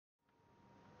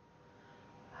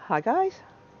Hi guys,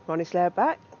 RonnieSlayer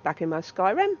back in my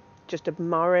Skyrim. Just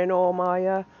admiring all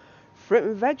my fruit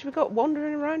and veg we got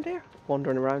wandering around here.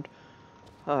 Wandering around.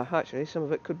 Actually, some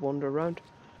of it could wander around.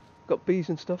 Got bees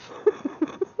and stuff.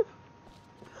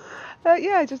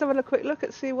 Yeah, just having a quick look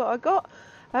at see what I got.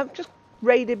 Just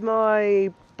raided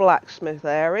my blacksmith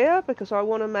area because I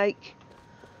want to make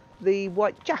the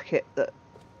white jacket that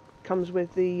comes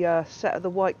with the set of the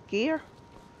white gear.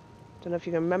 Don't know if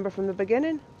you can remember from the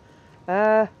beginning.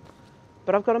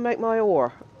 But I've got to make my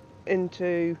ore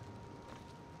into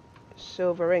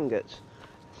silver ingots.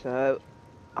 So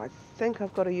I think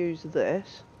I've got to use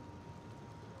this.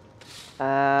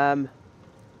 Have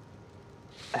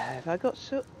I got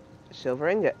silver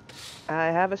ingot? I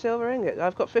have a silver ingot.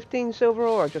 I've got 15 silver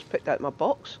ore I just picked out my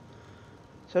box.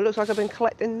 So it looks like I've been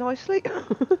collecting nicely.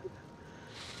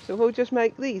 So we'll just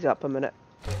make these up a minute.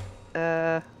 Is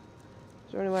there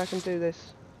any way I can do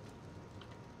this?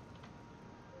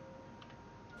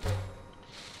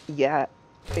 Yeah,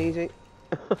 easy.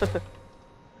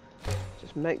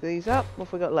 Just make these up. What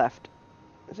have we got left?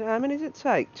 So how many does it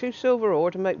take? 2 silver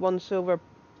ore to make 1 silver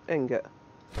ingot.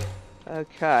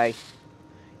 Okay.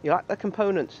 You like the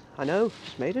components? I know,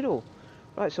 just made it all.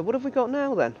 Right, so what have we got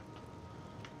now then?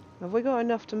 Have we got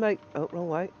enough to make... Oh, wrong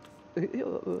way.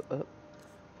 Have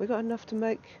we got enough to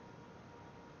make...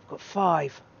 I've got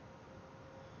 5.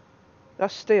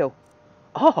 That's steel.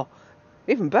 Oh,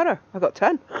 even better. I got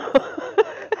 10.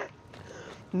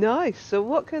 Nice. So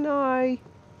what can I...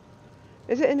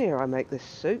 Is it in here I make this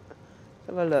suit? Let's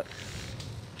have a look.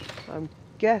 I'm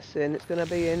guessing it's going to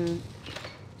be in...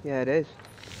 Yeah, it is.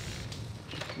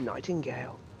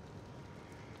 Nightingale.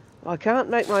 I can't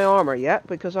make my armour yet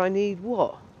because I need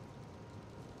what?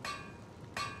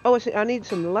 Oh, I see. I need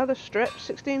some leather strips,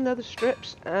 16 leather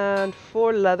strips, and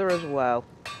 4 leather as well.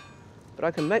 But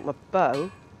I can make my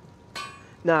bow.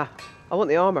 Nah, I want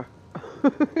the armour.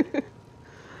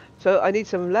 So I need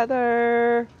some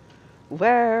leather.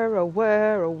 Where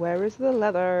is the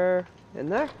leather? In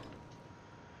there?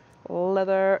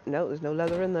 Leather. No, there's no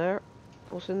leather in there.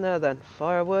 What's in there then?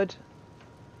 Firewood.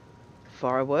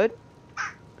 Firewood.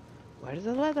 Where does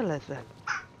the leather live then?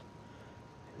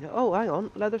 Oh, hang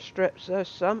on. Leather strips. There's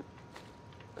some.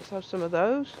 Let's have some of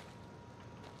those.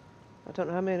 I don't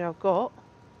know how many I've got.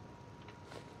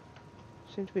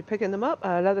 Seem to be picking them up.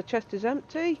 Leather chest is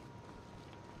empty.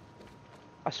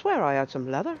 I swear I had some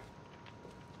leather.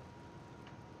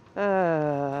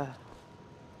 How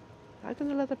can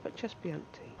the leather chest be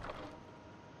empty?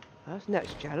 That's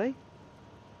next jelly.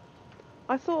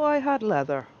 I thought I had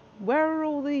leather. Where are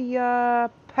all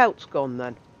the pelts gone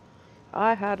then?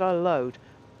 I had a load.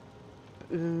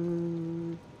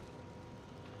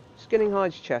 Skinning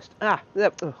hides chest.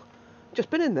 Just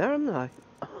been in there, haven't I?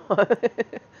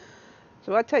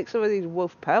 So I take some of these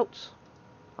wolf pelts.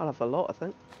 I'll have a lot, I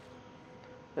think.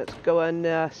 Let's go and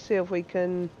see if we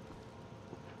can...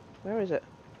 Where is it?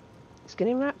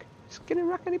 Skinning rack? Skinning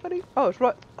rack, anybody? Oh, it's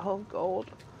right... Oh, God.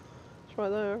 It's right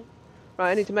there.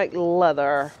 Right, I need to make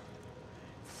leather.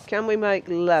 Can we make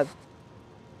leather?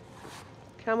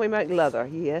 Can we make leather?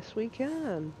 Yes, we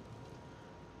can.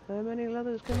 How many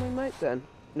leathers can we make then?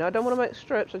 No, I don't want to make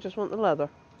strips, I just want the leather.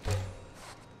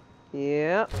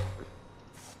 Yeah.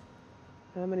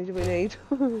 How many do we need?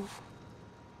 How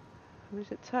many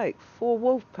does it take? 4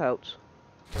 wolf pelts.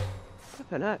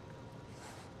 Flippin' heck.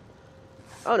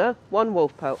 Oh no, 1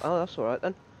 wolf pelt. Oh, that's alright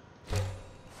then.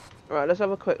 Right, let's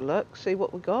have a quick look, see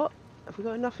what we got. Have we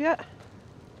got enough yet?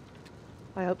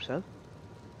 I hope so.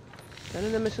 Then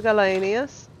in the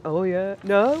miscellaneous. Oh yeah.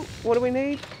 No, what do we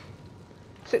need?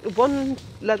 1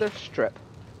 leather strip.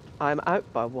 I'm out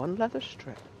by 1 leather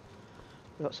strip.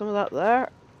 We've got some of that there.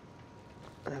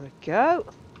 There we go.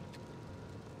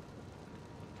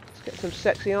 Let's get some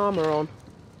sexy armour on.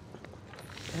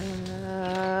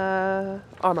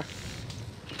 Armour.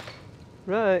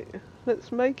 Right,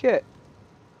 let's make it.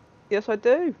 Yes, I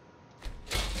do.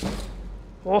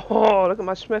 Oh, look at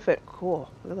my smith it. Cool,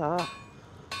 look at that.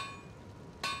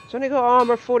 It's only got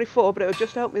armour 44, but it would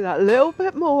just help me that little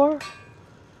bit more.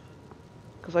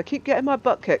 Because I keep getting my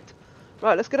butt kicked.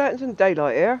 Right, let's get out in some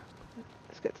daylight here.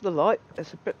 Let's get to the light.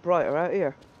 It's a bit brighter out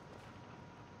here.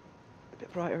 A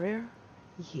bit brighter here.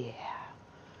 Yeah.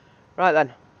 Right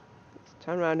then. Let's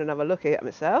turn around and have a look at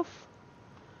myself.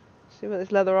 See what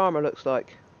this leather armour looks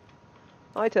like.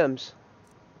 Items.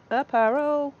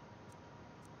 Apparel.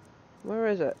 Where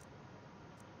is it?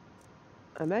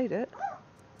 I made it.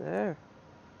 There.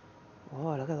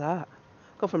 Oh, look at that.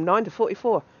 Gone from 9 to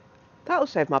 44. That'll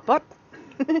save my butt.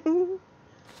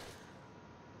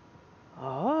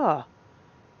 Ah.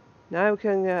 Now we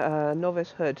can get a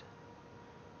novice hood.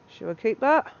 Should I keep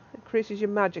that? Increases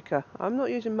your magicka. I'm not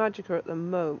using magicka at the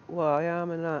moment. Well, I am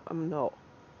and I'm not.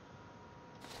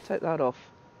 Take that off.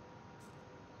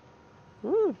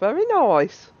 Ooh, very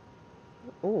nice.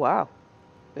 Oh, wow.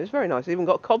 It's very nice. Even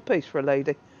got a codpiece for a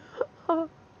lady. Oh,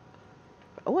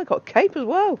 I got a cape as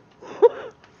well.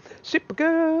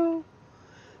 Supergirl.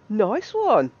 Nice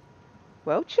one.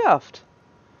 Well chuffed.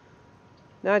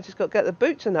 Now I just got to get the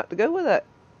boots and that to go with it.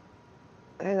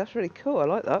 Hey, that's really cool. I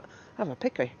like that. Have a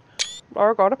picky.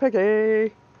 I got a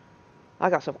piggy. I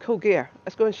got some cool gear.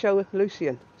 Let's go and show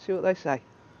Lucian. See what they say.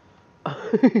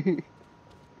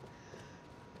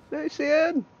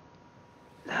 Lucian!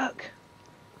 Look!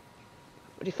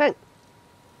 What do you think?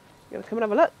 You gonna come and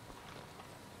have a look?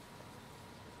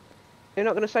 You're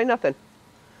not gonna say nothing?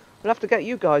 We'll have to get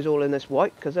you guys all in this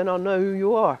white, because then I'll know who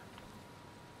you are.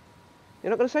 You're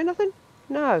not gonna say nothing?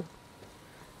 No.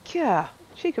 Yeah,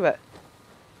 cheek of it.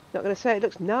 Not gonna say it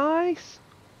looks nice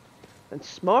and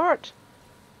smart.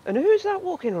 And who's that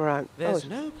walking around? There's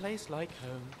no place like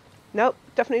home. No,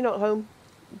 definitely not home.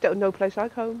 No place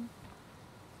like home.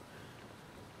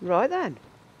 Right then.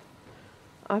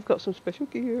 I've got some special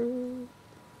gear.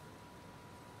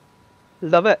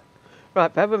 Love it.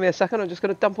 Right, bear with me a second. I'm just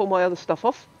going to dump all my other stuff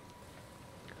off.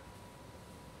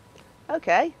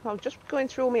 Okay, I was just going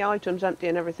through all my items,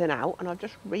 emptying everything out, and I've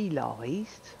just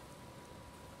realised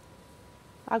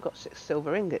I've got 6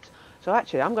 silver ingots. So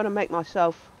actually, I'm going to make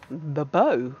myself the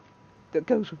bow that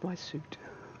goes with my suit.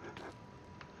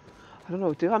 I don't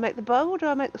know, do I make the bow or do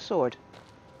I make the sword?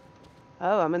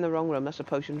 Oh, I'm in the wrong room. That's the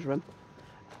potions room.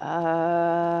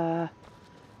 It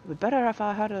would be better if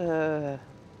I had a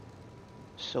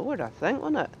sword, I think,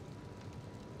 wouldn't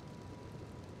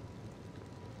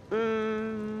it?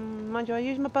 Mind you, I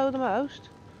use my bow the most.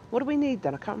 What do we need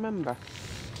then? I can't remember.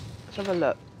 Let's have a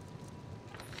look.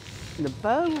 And the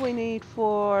bow we need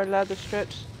 4 leather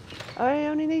strips. Oh, it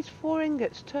only needs 4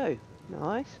 ingots too.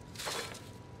 Nice.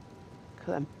 Look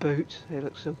at them boots. They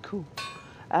look so cool.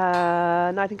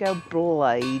 Nightingale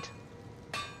blade.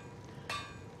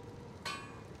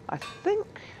 I think.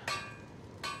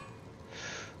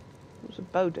 What's a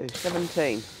bow do?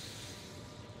 17.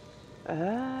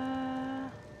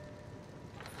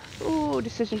 Ooh,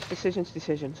 decisions.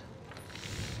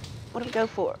 What do we go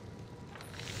for?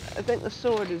 I think the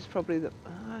sword is probably the.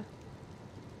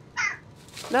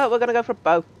 No, we're gonna go for a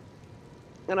bow. I'm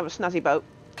gonna have a snazzy bow.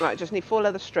 Right, just need 4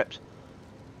 leather strips.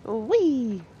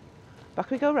 Whee! Back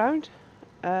we go round.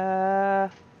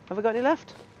 Have we got any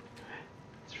left?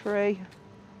 3.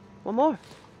 One more.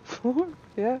 4.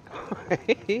 Yeah.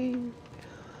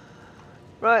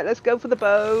 Right, let's go for the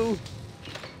bow.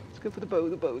 Let's go for the bow,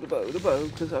 the bow,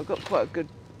 because I've got quite a good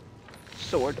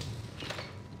sword.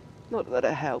 Not that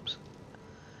it helps.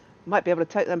 Might be able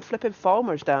to take them flipping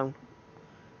farmers down.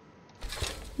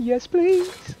 Yes,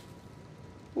 please.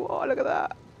 Whoa, look at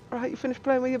that. Right, you finished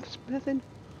playing with your smithing?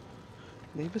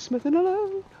 Leave the smithing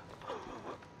alone.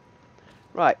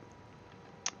 Right.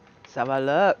 Let's have a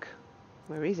look.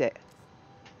 Where is it?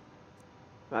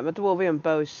 Right, my dwarvian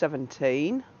bow is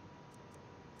 17.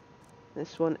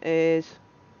 This one is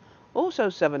also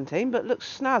 17, but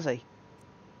looks snazzy.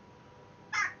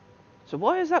 So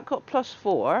why has that got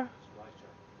 +4?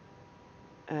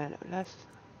 And less.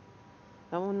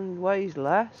 That one weighs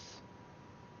less.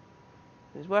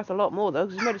 It's worth a lot more though,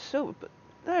 because it's made of silver. But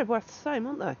they're worth the same,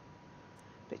 aren't they?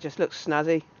 It just looks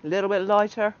snazzy. A little bit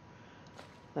lighter.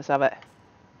 Let's have it.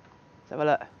 Let's have a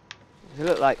look. What does it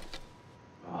look like?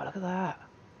 Oh, look at that.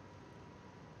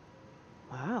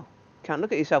 Wow. Can't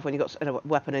look at yourself when you've got a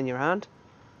weapon in your hand.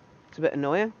 It's a bit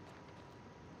annoying.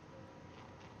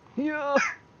 Yeah.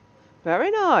 Very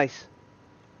nice.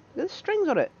 Look at the strings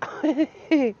on it.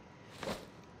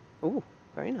 Oh,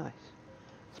 very nice.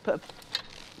 Let's put a...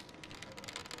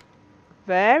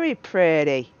 Very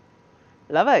pretty.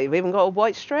 Love it. You've even got a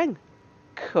white string.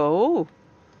 Cool.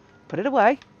 Put it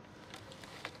away.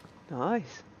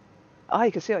 Nice. Oh,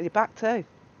 you can see it on your back too.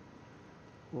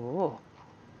 Oh.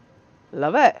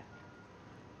 Love it.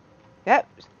 Yep.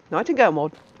 Nightingale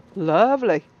mod.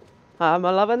 Lovely. I'm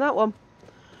loving that one.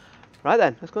 Right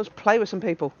then, let's go and play with some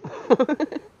people.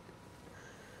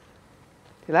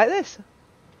 You like this?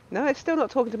 No, it's still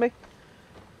not talking to me.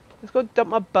 Let's go dump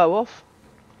my bow off.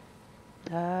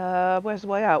 Where's the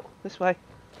way out? This way.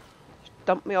 Just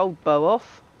dump my old bow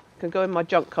off. Can go in my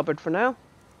junk cupboard for now.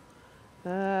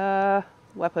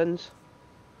 Weapons.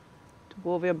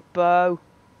 Dwarvian bow.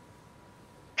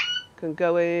 Can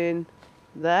go in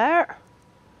there.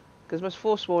 Because my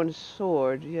Forsworn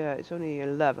sword, yeah, it's only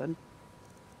 11.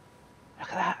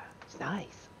 Look at that. It's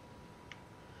nice.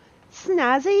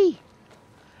 Snazzy.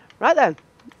 Right then.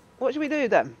 What should we do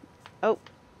then? Oh,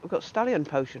 We've got stallion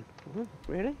potion. Oh,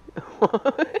 really?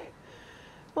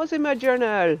 What's in my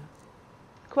journal?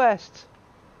 Quests.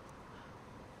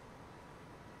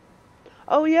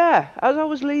 Oh yeah, as I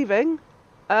was leaving,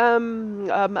 where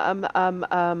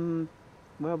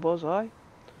was I?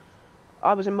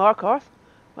 I was in Markarth.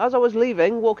 As I was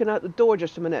leaving, walking out the door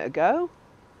just a minute ago,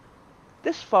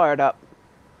 this fired up.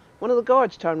 One of the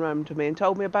guards turned round to me and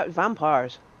told me about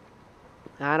vampires.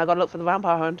 And I got to look for the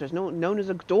vampire hunters, known as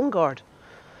a Dawn Guard.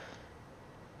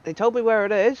 They told me where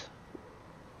it is.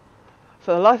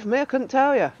 For the life of me, I couldn't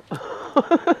tell you.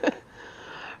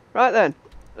 Right then,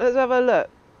 let's have a look.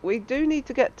 We do need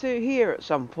to get to here at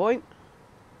some point.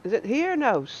 Is it here?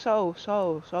 No. So.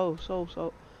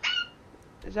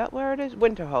 Is that where it is?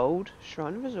 Winterhold,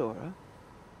 Shrine of Azura.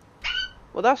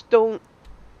 Well, that's Dawn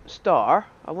Star.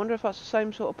 I wonder if that's the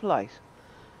same sort of place.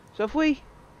 So if we...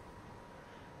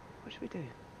 What should we do?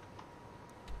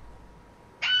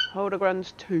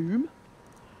 Hildegard's tomb.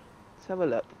 Let's have a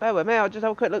look. Bear with me, I'll just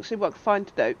have a quick look, see what I can find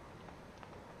to do.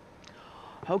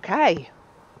 Okay.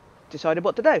 Decided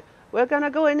what to do. We're going to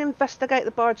go and investigate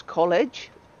the Bards College.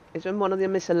 It's in one of the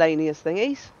miscellaneous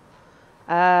thingies.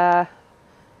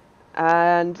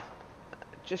 And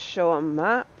just show a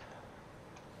map.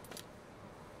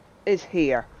 Is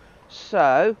here.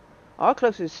 So, our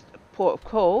closest port of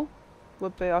call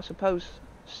would be, I suppose,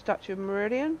 Statue of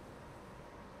Meridian.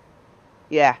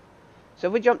 Yeah. So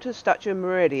if we jump to the Statue of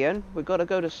Meridian, we've got to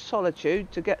go to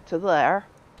Solitude to get to there.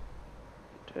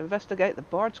 To investigate the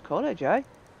Bards College, eh?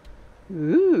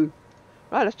 Ooh.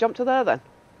 Right, let's jump to there then.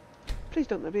 Please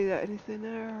don't there be anything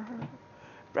there.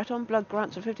 Breton blood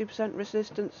grants a 50%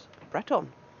 resistance.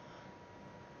 Breton.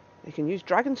 They can use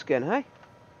dragon skin, eh?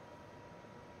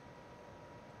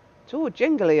 It's all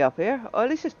jingly up here. Or at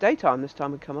least it's daytime this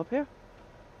time we come up here.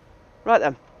 Right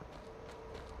then.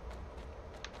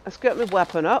 Let's get my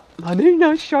weapon up. My new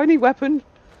nice shiny weapon.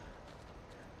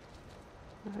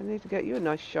 I need to get you a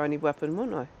nice shiny weapon,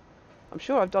 won't I? I'm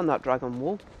sure I've done that dragon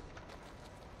wall.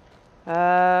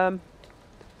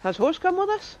 Has Horse come with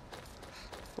us?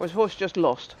 Or is Horse just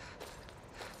lost?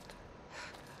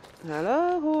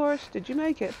 Hello, Horse. Did you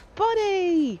make it?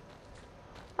 Bunny!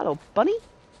 Hello, Bunny.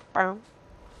 Bow.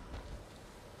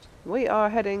 We are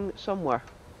heading somewhere.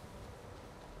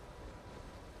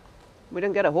 We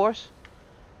didn't get a horse.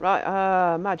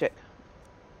 Right, magic.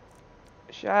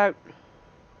 Shout.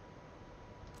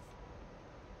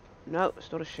 No,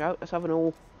 it's not a shout. Let's have an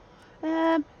all.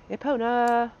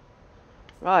 Epona.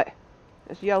 Right.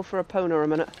 Let's yell for Epona a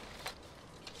minute.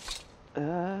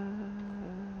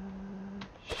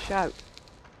 Shout.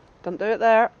 Don't do it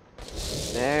there.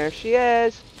 There she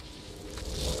is.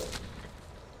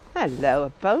 Hello,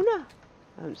 Epona.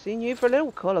 I haven't seen you for a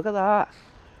little while. Look at that.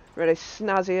 Really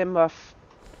snazzy in my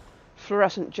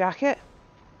fluorescent jacket.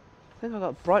 I think I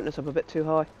got brightness up a bit too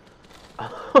high.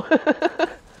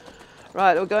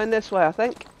 Right, we're going this way, I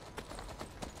think.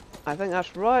 I think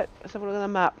that's right. Let's have a look at the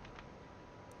map.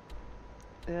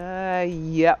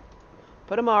 Yep.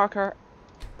 Put a marker.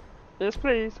 Yes,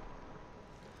 please.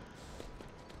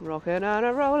 Rocking and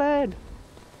a rolling.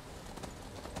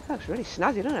 Looks really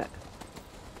snazzy, doesn't it?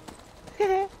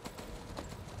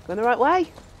 Going the right way?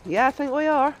 Yeah, I think we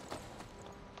are.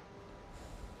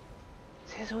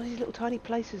 See, there's all these little tiny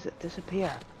places that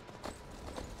disappear.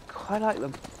 Quite like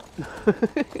them.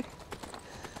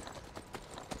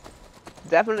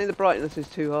 Definitely the brightness is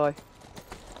too high.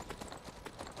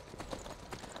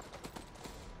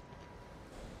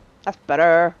 That's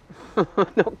better.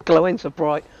 Not glowing so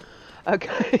bright.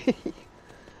 Okay.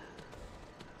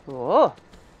 Oh,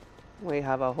 we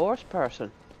have a horse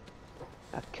person.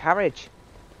 A carriage.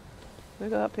 We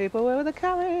got people with a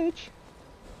carriage.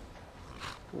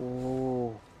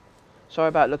 Oh. Sorry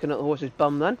about looking at the horse's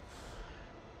bum then.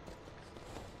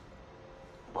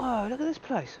 Whoa, look at this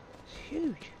place. It's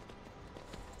huge.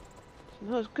 It's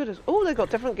not as good as... Oh, they got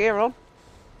different gear on.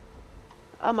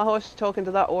 Oh, my horse is talking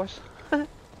to that horse.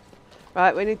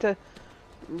 Right, we need to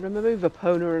remove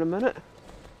Epona in a minute.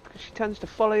 Because she tends to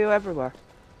follow you everywhere.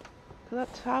 Look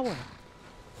at that tower.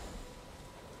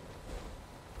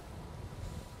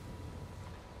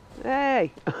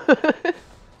 Hey! It's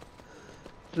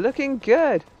looking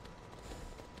good.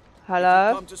 Hello? If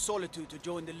you come to Solitude to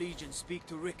join the Legion, speak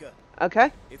to Rika.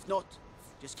 Okay. If not,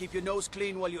 just keep your nose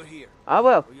clean while you're here. I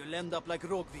will. Or you'll end up like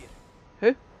Rogvir.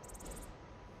 Who?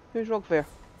 Who's Rogvir?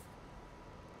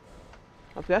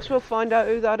 I guess we'll find out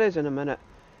who that is in a minute.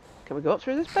 Can we go up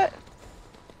through this bit?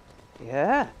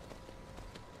 Yeah.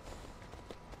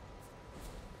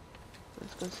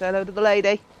 Let's go say hello to the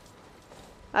lady.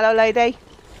 Hello, lady.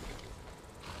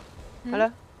 Hmm?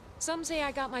 Hello. Some say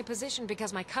I got my position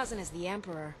because my cousin is the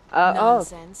emperor. Oh.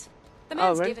 Nonsense. The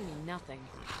man's really? given me nothing.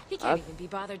 He can't even be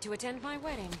bothered to attend my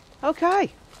wedding.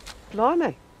 Okay.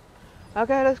 Blimey.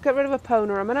 Okay, let's get rid of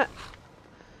Epona a minute.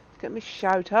 Let's get me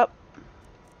shout up.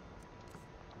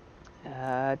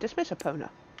 Dismiss Epona.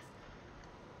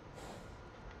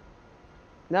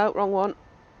 No, wrong one.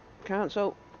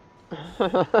 Cancel.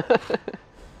 That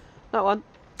one.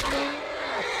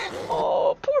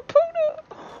 Oh, poor Epona.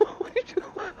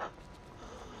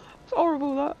 It's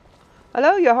horrible, that.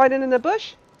 Hello, you're hiding in the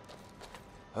bush?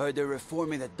 Heard they're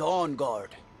reforming the Dawn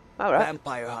Guard. Alright.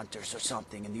 Vampire hunters or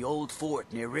something in the old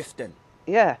fort near Riften.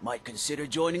 Yeah. Might consider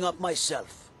joining up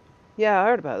myself. Yeah, I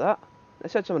heard about that. They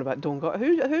said something about Dawnguard.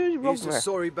 Who's He's the Rogver?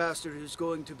 sorry bastard who's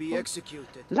going to be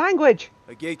executed. Language!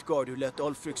 A gate guard who let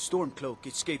Ulfric Stormcloak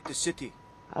escape the city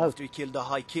Oh. after he killed the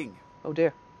High King. Oh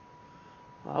dear.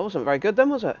 Well, that wasn't very good then,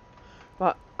 was it?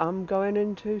 But I'm going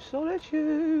into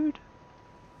Solitude.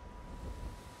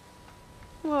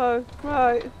 Whoa,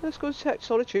 right. Let's go check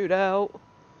Solitude out.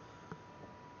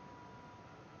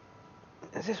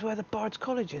 Is this where the Bards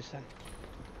College is then?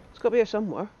 It's got to be here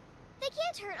somewhere. They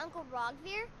can't hurt Uncle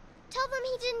Rogvir. Tell them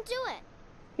he didn't do it.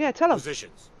 Yeah, tell him.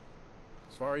 Positions.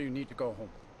 Sorry, you need to go home.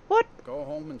 What? Go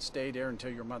home and stay there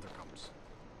until your mother comes.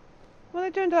 What are they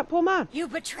doing to that poor man? You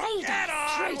betrayed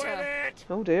us, traitor!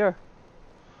 Oh dear.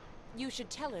 You should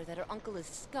tell her that her uncle is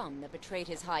scum that betrayed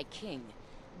his High King.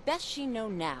 Best she know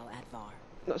now, Advar.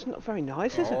 That's not very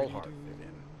nice, is All it? hard,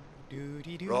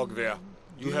 Vivian. Rogvir,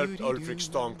 you helped Ulfric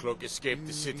Stormcloak escape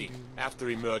the city after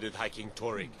he murdered High King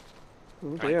Torrig.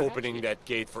 Oh By dear. opening that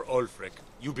gate for Ulfric,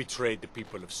 you betrayed the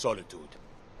people of Solitude.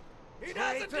 He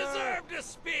doesn't deserve to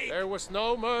speak! There was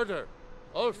no murder.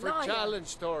 Ulfric Liar.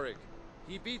 challenged Torrig.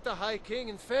 He beat the High King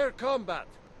in fair combat.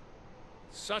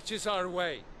 Such is our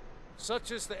way.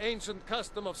 Such is the ancient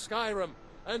custom of Skyrim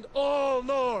and all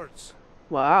Nords.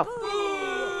 Wow.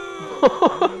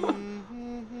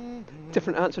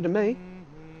 Different answer to me.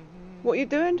 What are you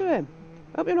doing to him?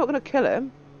 I hope you're not going to kill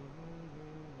him.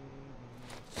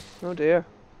 Oh dear.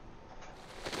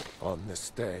 On this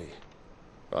day,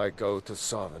 I go to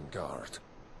Sovngarde.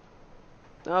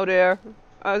 Oh dear.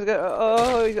 I was going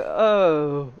to...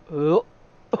 Oh.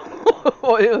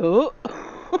 Oh.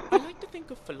 I like to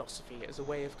think of philosophy as a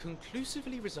way of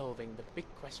conclusively resolving the big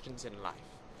questions in life.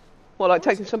 Well, like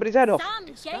taking somebody's head off. Some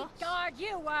gate guard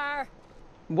you were.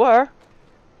 Were?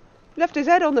 Left his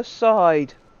head on the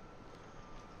side.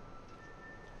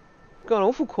 Gone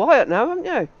awful quiet now, haven't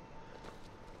you?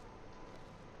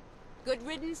 Good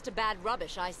riddance to bad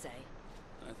rubbish, I say.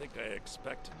 I think I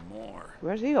expected more.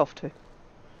 Where's he off to?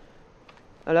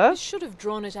 Hello? He should have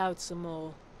drawn it out some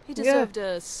more. He Yeah. deserved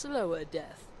a slower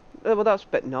death. Well, that's a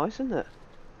bit nice, isn't it?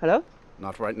 Hello?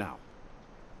 Not right now.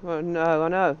 Well, no, I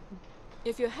know.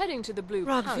 If you're heading to the Blue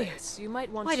Rogvir, Palace, you might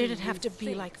want Why to did it have to be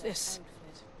rethink like that this?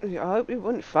 outfit. I hope it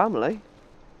wasn't family.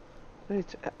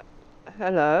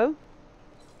 Hello?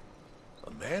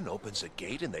 A man opens a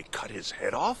gate and they cut his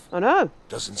head off? I know.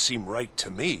 Doesn't seem right to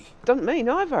me. Doesn't mean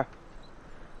either.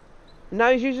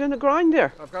 Now he's using a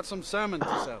grinder. I've got some salmon to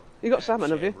sell. You got salmon,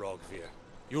 have you? Rogvir,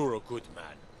 you're a good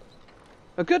man.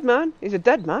 A good man? He's a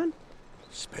dead man.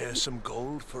 Spare some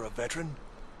gold for a veteran?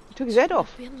 He took his head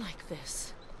off. Been like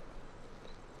this.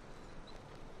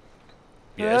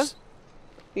 Yes?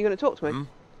 You going to talk to me? Hmm?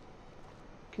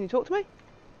 Can you talk to me?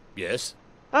 Yes?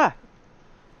 Ah.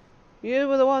 You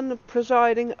were the one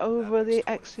presiding over the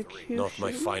execution. Not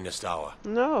my finest hour.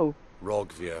 No.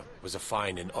 Rogvir was a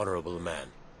fine and honorable man.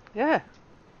 Yeah.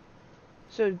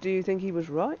 So do you think he was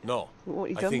right? No, What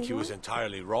he I done think he right? was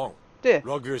entirely wrong. Dear.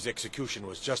 Rogvir's execution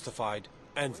was justified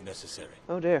and necessary.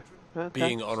 Oh dear. Okay.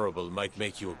 Being honorable might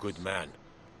make you a good man,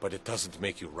 but it doesn't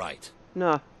make you right.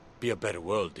 No. Be a better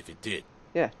world if it did.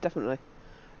 Yeah, definitely.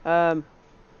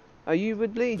 Are you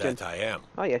with Legion? That I am.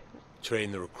 Are you?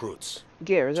 Train the recruits.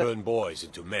 Gear, is it? Turn boys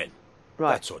into men.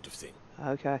 Right. That sort of thing.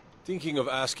 Okay. Thinking of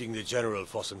asking the general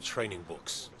for some training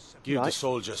books. Give the Right.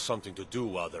 soldiers something to do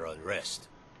while they're on rest.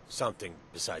 Something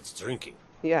besides drinking.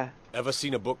 Yeah. Ever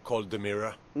seen a book called The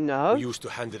Mirror? No. We used to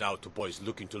hand it out to boys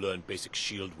looking to learn basic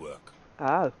shield work.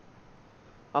 Oh.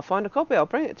 I'll find a copy. I'll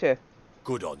bring it to you.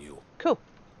 Good on you. Cool.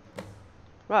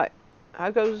 Right.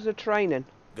 How goes the training?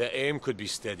 Their aim could be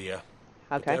steadier,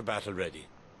 but Okay. they're battle ready.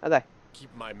 Are they?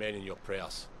 Keep my men in your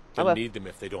prayers. I They'll will. need them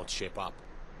if they don't shape up.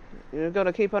 You've got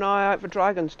to keep an eye out for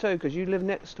dragons too, because you live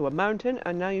next to a mountain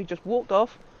and now you just walked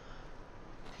off.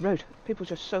 Rude. People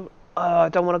just so... Oh, I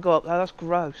don't want to go up there. That's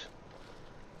gross.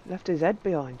 Left his head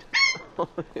behind.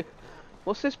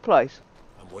 What's this place?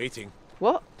 I'm waiting.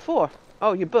 What? For?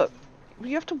 Oh, your book. Well,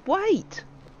 you have to wait.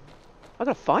 I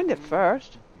gotta find it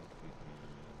first.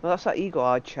 Well, that's that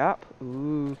eagle-eyed chap.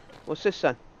 Ooh. What's this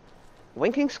then?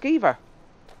 Winking skeever.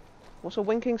 What's a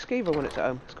winking skeever when it's at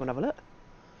home? Let's go and have a look.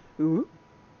 Ooh.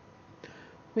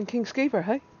 Winking skeever,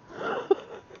 hey?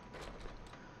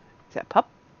 Is that a pup?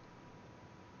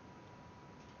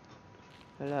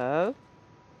 Hello?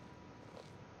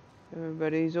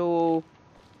 Everybody's all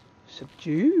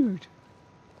subdued.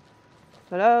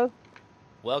 Hello?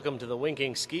 Welcome to the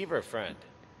Winking Skeever, friend.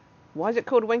 Why is it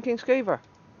called Winking Skeever?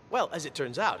 Well, as it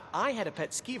turns out, I had a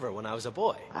pet skeever when I was a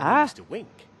boy. And Ah. he used to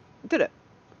wink. Did it?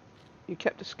 You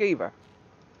kept a skeever?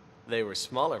 They were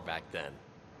smaller back then.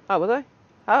 Oh, were they?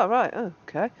 Oh, right. Oh,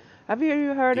 okay. Have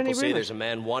you heard People any say rumors? there's a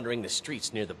man wandering the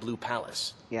streets near the Blue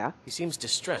Palace. Yeah. He seems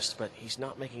distressed, but he's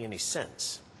not making any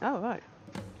sense. Oh, right.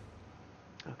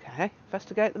 Okay.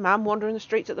 Investigate the man wandering the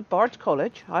streets at the Bards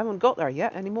College. I haven't got there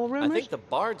yet. Any more rumors? I think the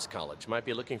Bards College might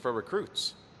be looking for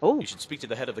recruits. Oh. You should speak to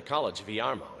the head of the college,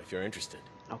 Viarmo, if you're interested.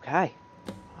 Okay.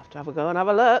 I'll have to have a go and have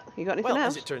a look. You got anything Well,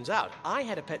 else? as it turns out, I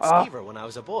had a pet Ah. skeever when I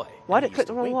was a boy. Why and did he it click used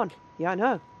the to wrong wink. one? Yeah, I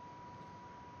know.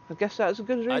 I guess that was a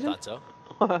good reason. I thought so.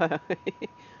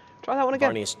 Try that one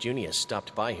again. Barnius Junius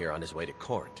stopped by here on his way to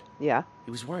court. Yeah.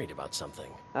 He was worried about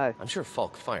something. Oh. I'm sure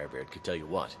Falk Firebeard could tell you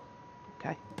what.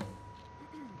 Okay.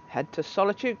 Head to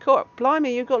Solitude Court.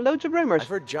 Blimey, you've got loads of rumours. I've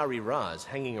heard Jari Raz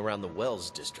hanging around the Wells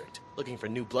district, looking for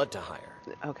new blood to hire.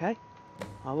 Okay.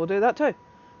 I will do that too.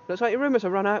 Looks like your rumours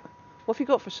have run out. What have you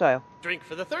got for sale? Drink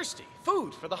for the thirsty,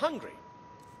 food for the hungry.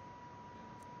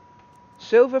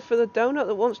 Silver for the donut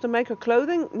that wants to make her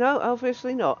clothing? No,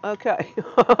 obviously not. Okay.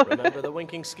 Remember the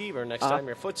Winking Skeever next time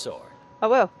you're footsore. I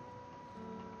will.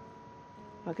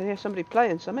 I can hear somebody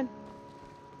playing something.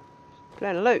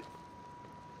 Playing a lute.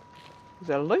 Is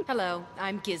that a lute? Hello,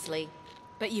 I'm Gisley.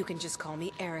 But you can just call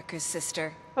me Erica's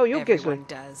sister. Oh, you're Everyone Gisley.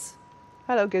 does.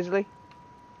 Hello, Gisley.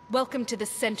 Welcome to the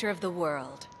center of the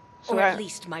world. So or at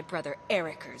least my brother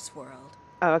Erica's world.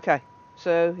 Oh, okay.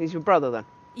 So he's your brother then?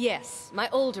 Yes, my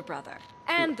older brother.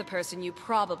 And the person you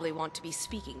probably want to be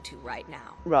speaking to right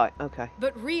now. Right, okay.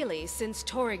 But really, since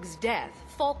Torig's death,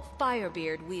 Falk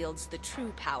Firebeard wields the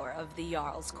true power of the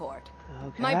Jarl's court.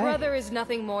 Okay. My brother is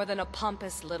nothing more than a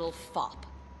pompous little fop.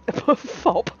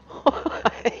 Fop?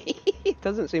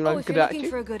 Doesn't seem like Oh, a if good you're attitude.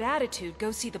 looking for a good attitude,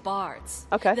 go see the Bards.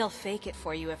 Okay. They'll fake it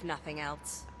for you if nothing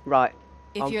else. Right.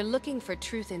 If you're looking for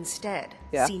truth instead,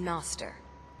 Yeah. see Noster.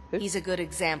 Who? He's a good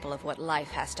example of what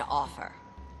life has to offer.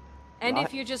 And Right.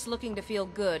 if you're just looking to feel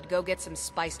good, go get some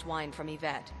spiced wine from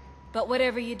Yvette. But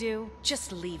whatever you do,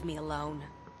 just leave me alone.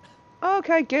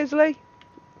 Okay, Gisley.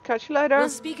 Catch you later. We'll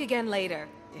speak again later,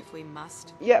 if we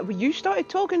must. Yeah, well, you started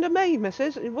talking to me,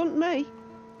 missus. It wasn't me.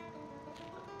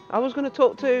 I was going to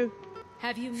talk to...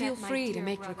 Have you Feel met my free to dear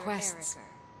make brother requests. Erica?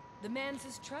 The man's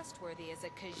as trustworthy as a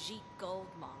Khajiit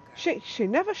goldmonger. She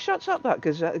never shuts up, that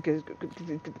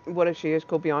whatever she is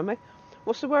called behind me.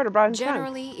 What's the word about in town?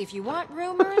 Generally, if you want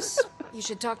rumors, you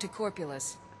should talk to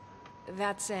Corpulus.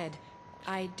 That said,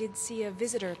 I did see a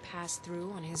visitor pass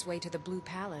through on his way to the Blue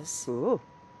Palace. Ooh.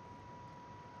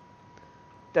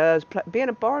 Does being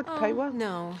a bard pay Oh, well?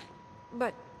 no.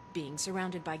 But being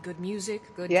surrounded by good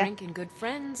music, good Yeah. drink, and good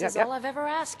friends Yep, is yep. all I've ever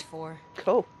asked for.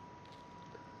 Cool.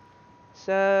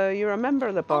 So, you're a member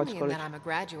of the Bards Only in College? that I'm a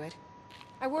graduate.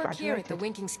 I work here at the Graduated.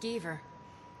 Winking Skeever.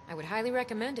 I would highly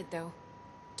recommend it, though.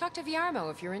 Talk to Viarmo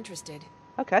if you're interested.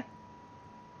 Okay.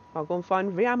 I'll go and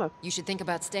find Riamo. You should think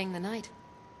about staying the night.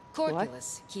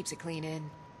 Corpulus keeps a clean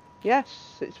inn.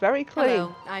 Yes, it's very clean.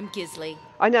 Hello, I'm Gisley.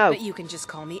 I know. But you can just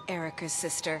call me Erica's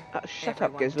sister. Shut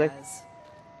up, Everyone Gisley. does.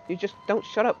 You just don't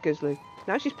shut up, Gisley.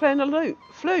 Now she's playing the lute.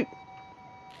 Flute.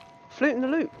 Flute and the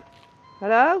lute.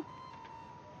 Hello?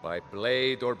 By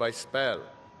blade or by spell.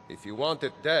 If you want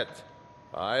it dead,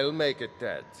 I'll make it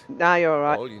dead. Nah, you're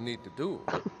alright. All you need to do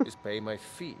is pay my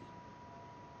fee.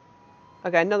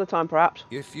 Okay, another time perhaps.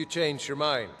 If you change your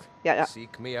mind, Yeah.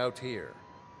 seek me out here.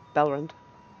 Bellrand.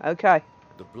 Okay.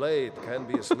 The blade can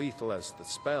be as lethal as the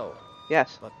spell,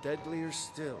 Yes. but deadlier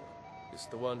still is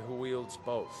the one who wields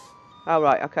both.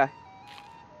 Alright, okay.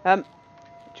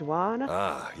 Joanna?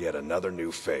 Ah, yet another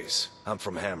new face. I'm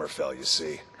from Hammerfell, you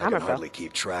see. I can Hammerfell? hardly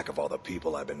keep track of all the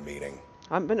people I've been meeting.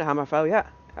 I haven't been to Hammerfell yet.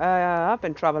 I've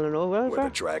been travelling all over. Where the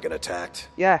dragon attacked?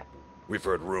 Yeah. We've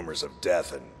heard rumors of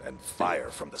death and fire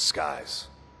from the skies,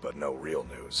 but no real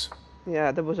news.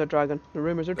 Yeah, there was a dragon. The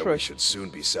rumors are That true. we should soon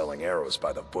be selling arrows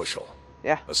by the bushel.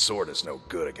 Yeah. A sword is no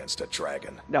good against a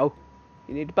dragon. No.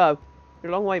 You need a bow.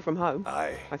 You're a long way from home.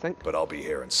 Aye, I think. but I'll be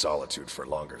here in Solitude for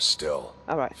longer still.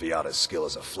 Alright. Viata's skill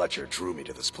as a fletcher drew me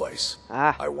to this place.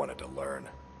 Ah. I wanted to learn.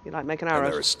 You like making And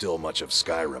arrows? there is still much of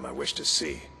Skyrim I wish to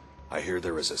see. I hear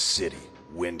there is a city,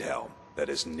 Windhelm, that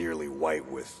is nearly white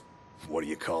with what do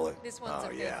you call it? This one's Oh a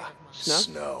favorite yeah, of mine.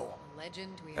 snow. A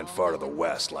legend we And all far to know the and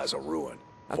west lies a ruin,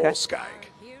 Okay. Volskag.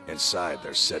 Inside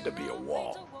there's said to be a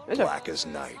wall, Is there? black as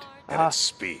night, and Ah. it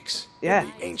speaks Yeah. in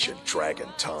the ancient dragon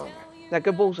tongue. They're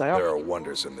good balls, they There are. are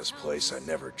wonders in this place I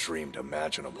never dreamed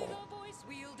imaginable.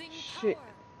 Shit.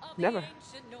 Never.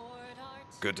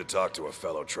 Good to talk to a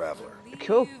fellow traveler.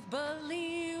 Cool.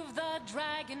 Believe the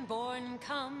dragonborn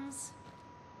comes.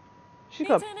 She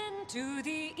got. To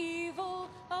the evil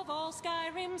of all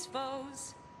Skyrim's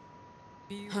foes.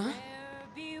 Beware,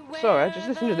 beware, Sorry, I just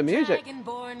listened to the music.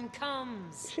 dragonborn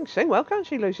comes. She can sing well, can't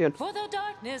she, Lucian? For the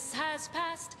darkness has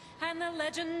passed, and the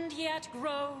legend yet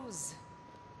grows.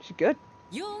 She's good.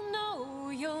 You'll know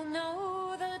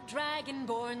the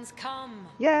dragonborn's come.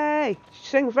 Yay! She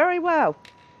sings very well.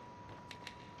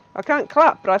 I can't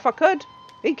clap, but if I could,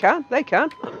 he can, they can.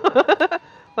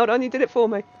 Hold on, you did it for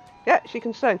me. Yeah, she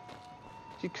can sing.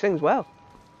 She sings well.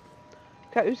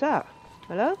 Okay, who's that?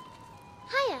 Hello?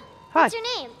 Hiya. Hi. What's your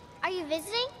name? Are you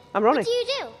visiting? I'm Ronnie. What do you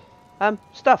do?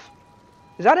 Stuff.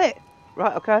 Is that it?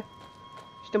 Right, okay.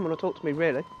 She didn't want to talk to me,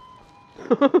 really.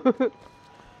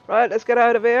 Right, let's get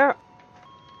out of here.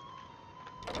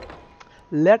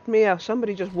 Let me out.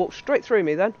 Somebody just walked straight through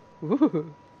me then.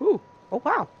 Ooh. Ooh. Oh,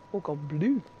 wow. Oh, God,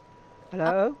 blue.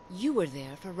 Hello? You were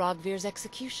there for Rogvir's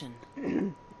execution.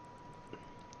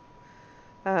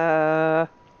 How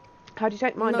do you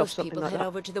take mind off Most something people like head that?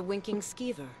 over to the Winking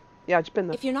Skeever. Yeah, I've just been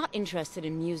there. If you're not interested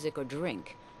in music or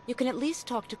drink, you can at least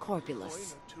talk to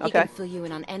Corpulus. He Okay. can fill you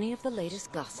in on any of the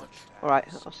latest gossip. Alright,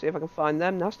 I'll see if I can find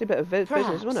them. Nasty bit of business,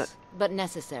 Perhaps, wasn't it? but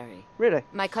necessary. Really?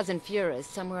 My cousin Fura is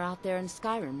somewhere out there in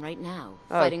Skyrim right now,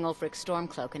 Oh. fighting Ulfric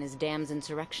Stormcloak and his damned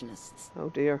insurrectionists. Oh,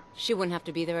 dear. She wouldn't have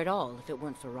to be there at all if it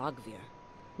weren't for Rogvir.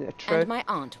 Yeah, true. And my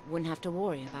aunt wouldn't have to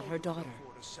worry about her daughter.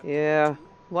 Yeah.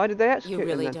 Why did they execute You him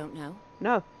really then? don't know?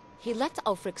 No. He lets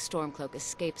Ulfric Stormcloak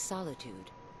escape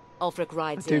Solitude. Ulfric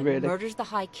rides do in, really. murders the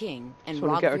High King, and Just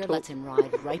wanna get her Rogvir talk. lets him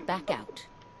ride right back out.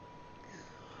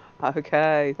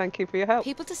 Okay, thank you for your help.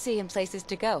 People to see and places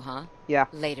to go, huh? Yeah.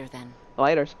 Later then.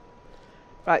 Laters.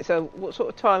 Right, so what sort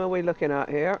of time are we looking at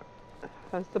here?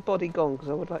 Has the body gone? Because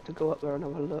I would like to go up there and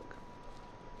have a look.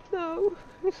 No,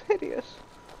 it's hideous.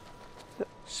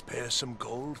 Spare some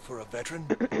gold for a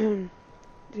veteran?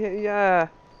 Yeah.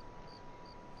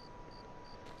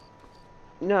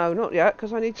 No, not yet,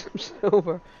 because I need some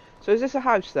silver. So is this a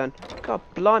house then? God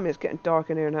blimey, it's getting dark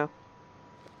in here now.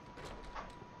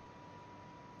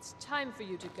 It's time for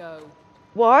you to go.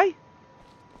 Why?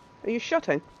 Are you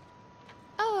shutting?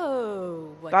 Oh,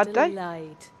 what Bad day?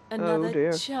 delight. Oh, Another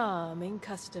dear. charming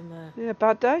customer. Yeah,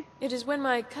 bad day? It is when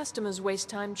my customers waste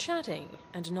time chatting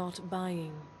and not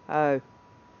buying. Oh.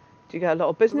 Do you get a lot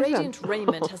of business Radiant then?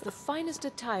 Raiment has the finest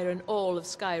attire in all of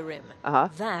Skyrim. Uh-huh.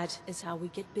 That is how we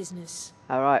get business.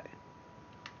 Alright.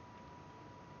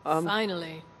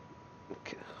 Finally.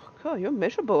 God, you're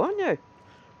miserable, aren't you?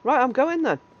 Right, I'm going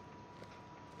then.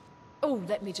 Oh,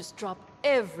 let me just drop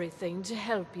everything to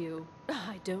help you.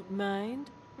 I don't mind.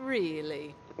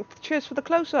 Really. Cheers for the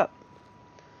close-up.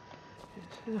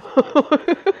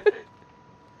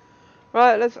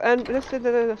 Right, let's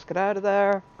get out of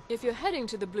there. If you're heading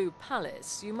to the Blue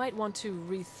Palace, you might want to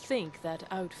rethink that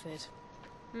outfit.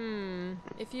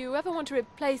 If you ever want to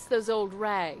replace those old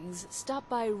rags, stop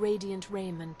by Radiant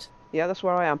Raiment. Yeah, that's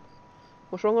where I am.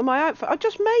 What's wrong with my outfit? I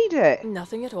just made it.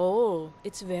 Nothing at all.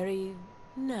 It's very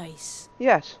nice.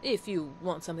 Yes. If you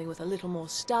want something with a little more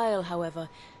style, however,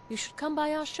 you should come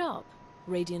by our shop,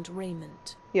 Radiant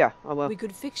Raiment. Yeah, I will. We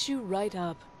could fix you right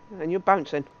up. And you're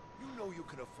bouncing. You know you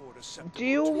can afford a Do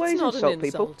you It's always not insult an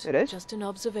people? insult, It is. just an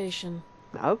observation.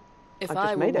 No. If I just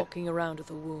I were made it. walking around with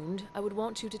a wound, I would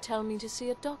want you to tell me to see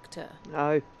a doctor.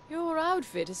 No. Your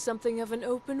outfit is something of an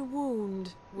open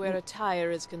wound, where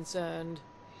attire is concerned.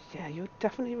 Yeah, you're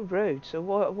definitely rude. So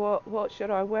what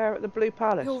should I wear at the Blue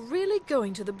Palace? You're really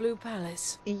going to the Blue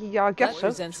Palace? Yeah, I guess That so.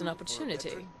 presents an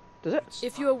opportunity. Does it?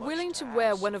 If you are willing to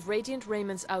wear one of Radiant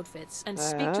Raymond's outfits and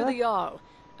speak to the Jarl,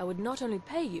 I would not only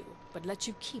pay you, but let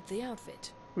you keep the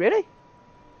outfit. Really?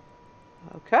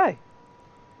 Okay.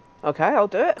 Okay, I'll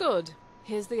do it. Good.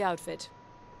 Here's the outfit.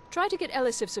 Try to get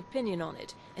Elisif's opinion on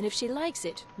it, and if she likes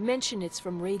it, mention it's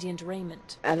from Radiant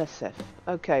Raiment. Elisif.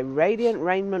 Okay, Radiant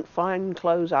Raiment, fine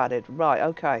clothes added. Right,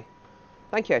 okay.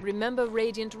 Thank you. Remember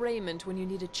Radiant Raiment when you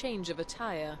need a change of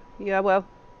attire. Yeah, well,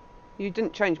 you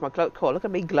didn't change my clothes. Cool, look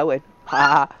at me glowing.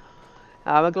 Ha!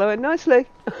 I'm glowing nicely.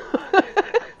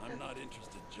 I'm not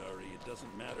interested, Jari. It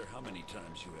doesn't matter how many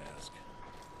times you ask.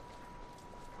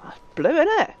 Blue,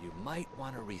 innit? You might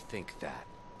want to rethink that.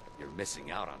 You're missing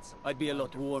out on some. I'd be a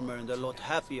lot warmer and a lot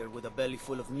happier with a belly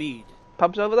full of mead.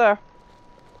 Pub's over there.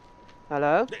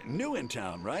 Hello? New in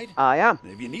town, right? I am.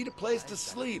 If you need a place to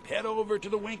sleep, head over to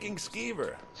the Winking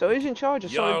Skeever. So who's in charge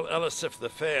of Jarl Elisif the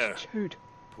Fair. Dude.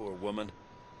 Poor woman.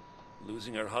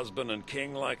 Losing her husband and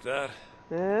king like that.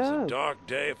 Yeah. It was a dark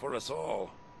day for us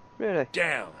all. Really?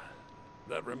 Damn.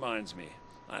 That reminds me.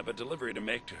 I have a delivery to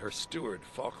make to her steward,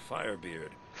 Falk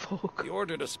Firebeard. Falk? He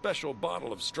ordered a special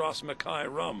bottle of Strass Mackay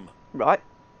rum. Right.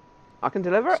 I can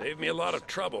deliver it? Save me a lot of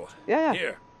trouble. Yeah.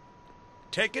 Here.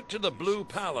 Take it to the Blue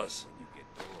Palace.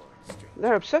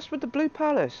 They're obsessed with the Blue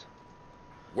Palace.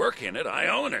 Work in it, I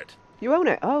own it. You own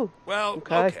it? Oh. Well,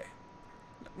 okay.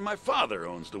 My father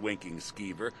owns the Winking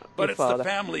Skeever, but it's the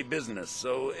family business,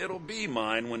 so it'll be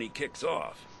mine when he kicks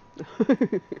off.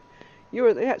 You were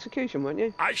at the execution, weren't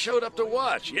you? I showed up to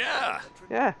watch, yeah.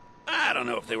 Yeah. I don't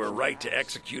know if they were right to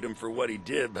execute him for what he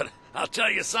did, but I'll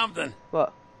tell you something.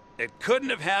 What? It couldn't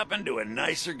have happened to a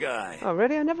nicer guy. Oh,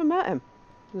 really? I never met him.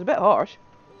 It was a bit harsh.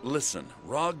 Listen,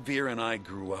 Rogvir and I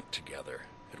grew up together.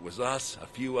 It was us, a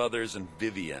few others, and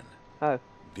Vivian. Oh.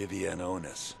 Vivian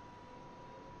Onus.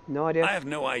 No idea. I have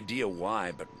no idea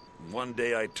why, but one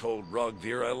day I told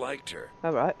Rogvir I liked her.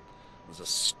 All right. It was a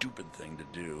stupid thing to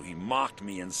do. He mocked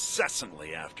me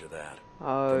incessantly after that.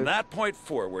 Oh. From that point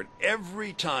forward,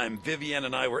 every time Vivian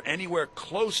and I were anywhere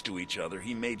close to each other,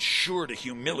 he made sure to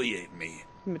humiliate me.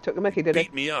 He took a mickey, did he?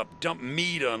 Beat me up, dumped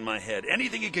meat on my head,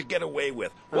 anything he could get away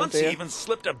with. Oh, Once dear. he even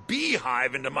slipped a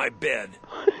beehive into my bed.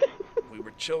 We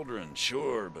were children,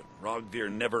 sure, but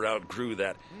Rogvir never outgrew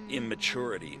that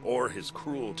immaturity or his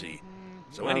cruelty.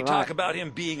 So any talk about him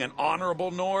being an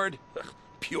honorable Nord?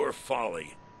 Pure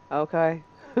folly. Okay.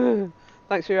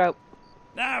 Thanks for your help.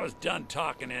 I was done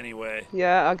talking anyway.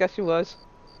 Yeah, I guess you was.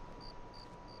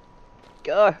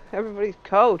 God, everybody's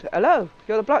cold. Hello,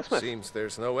 you're the blacksmith. Seems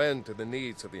there's no end to the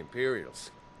needs of the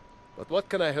Imperials. But what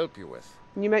can I help you with?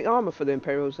 You make armor for the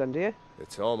Imperials then, do you?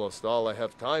 It's almost all I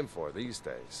have time for these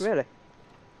days. Really?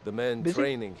 The men Busy?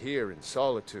 training here in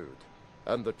Solitude,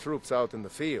 and the troops out in the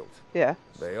field. Yeah.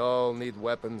 They all need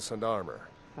weapons and armor.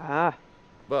 Ah.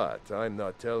 But I'm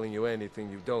not telling you anything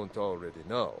you don't already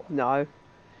know. No.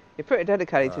 You're pretty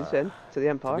dedicated then to the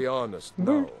Empire. To be honest,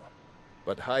 no.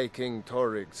 But High King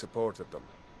Torrig supported them.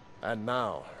 And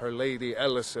now, her Lady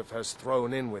Elisif has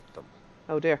thrown in with them.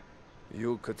 Oh dear.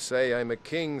 You could say I'm a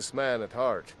king's man at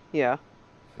heart. Yeah.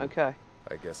 Okay.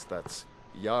 I guess that's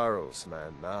Jarl's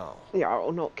man now.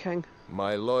 Jarl, not king.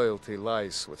 My loyalty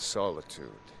lies with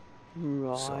Solitude.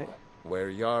 Right. So,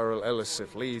 where Jarl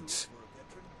Elisif leads,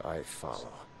 I follow.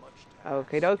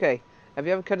 Okay, okay. Have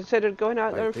you ever considered going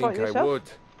out there and fighting yourself? I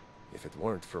would, if it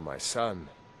weren't for my son.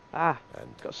 Ah, and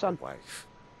got a son. My wife.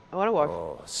 I want a wife.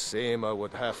 Oh, Seema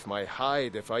would have my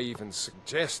hide if I even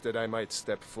suggested I might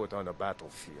step foot on a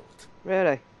battlefield.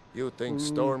 Really? You think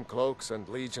Stormcloaks and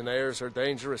Legionnaires are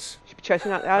dangerous? Should be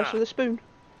chasing out the house with a spoon.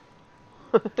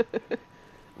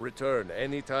 Return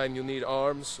anytime you need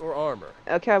arms or armor.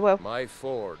 Okay, well. My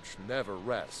forge never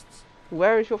rests.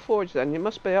 Where is your forge then? You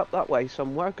must be up that way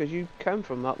somewhere, because you came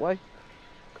from that way.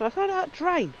 Can I throw that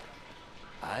drain?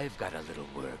 I've got a little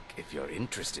work if you're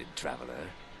interested, traveler.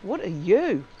 What are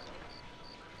you?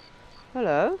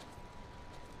 Hello?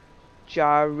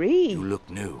 Jari. You look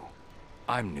new.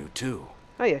 I'm new too.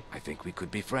 Are you? I think we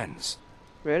could be friends.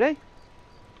 Really?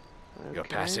 Okay. You're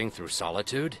passing through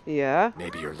Solitude? Yeah.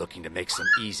 Maybe you're looking to make some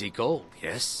easy gold,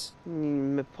 yes?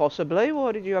 Possibly.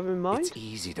 What did you have in mind? It's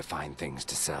easy to find things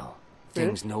to sell. Really?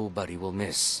 Things nobody will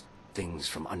miss. Things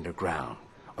from underground.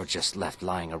 Or just left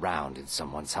lying around in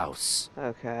someone's house.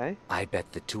 Okay. I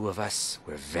bet the two of us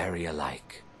were very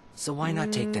alike. So why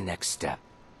not take the next step?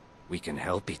 We can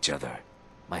help each other.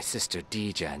 My sister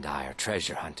Deeja and I are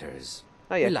treasure hunters.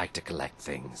 Oh, yeah. We like to collect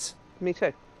things. Me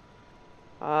too.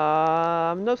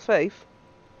 No thief.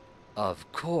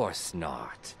 Of course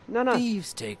not. No, no.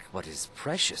 Thieves take what is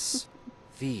precious.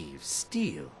 Thieves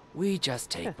steal. We just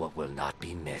take what will not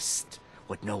be missed.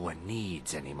 What no one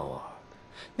needs anymore.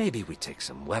 Maybe we take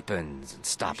some weapons and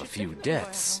stop a few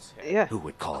deaths. Yeah. Who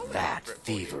would call that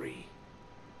thievery?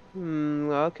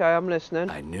 Okay, I'm listening.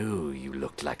 I knew you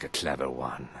looked like a clever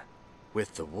one.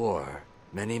 With the war,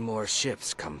 many more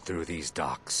ships come through these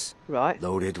docks. Right.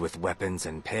 Loaded with weapons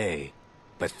and pay,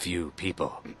 but few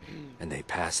people. And they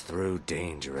pass through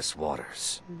dangerous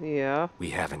waters. Yeah.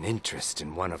 We have an interest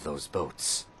in one of those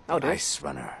boats. Oh, the dear. Ice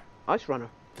Runner. Ice Runner.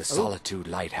 The Solitude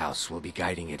Lighthouse will be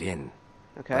guiding it in.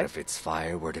 Okay. But if its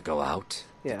fire were to go out,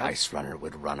 Yeah. the Ice Runner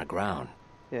would run aground.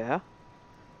 Yeah.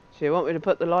 So you want me to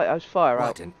put the lighthouse fire out?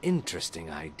 What an interesting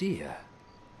idea.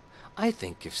 I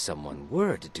think if someone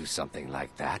were to do something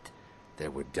like that,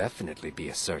 there would definitely be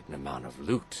a certain amount of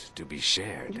loot to be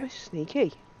shared. You're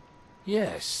sneaky.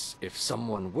 Yes, if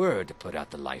someone were to put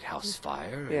out the lighthouse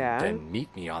fire Yeah. and then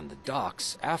meet me on the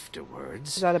docks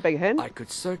afterwards, Is that a big hint? I could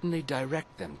certainly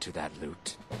direct them to that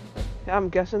loot. I'm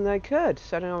guessing they could.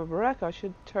 Setting up a wreck, I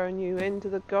should turn you into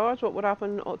the guards. What would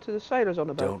happen to the sailors on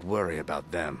the boat? Don't worry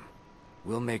about them.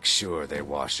 We'll make sure they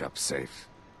wash up safe.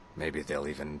 Maybe they'll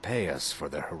even pay us for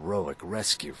their heroic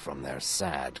rescue from their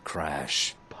sad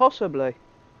crash. Possibly.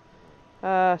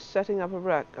 Setting up a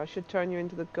wreck. I should turn you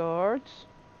into the guards.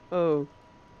 Oh.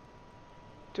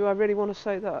 Do I really want to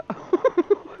say that?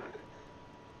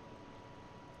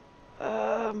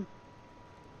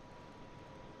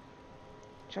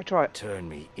 Should I try it? Turn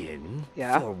me in?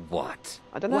 Yeah. For what?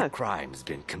 I don't know. What crime's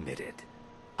been committed?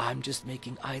 I'm just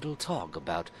making idle talk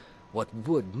about what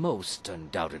would most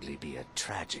undoubtedly be a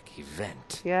tragic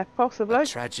event. Yeah, possibly. A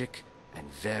tragic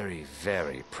and very,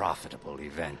 very profitable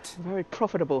event. Very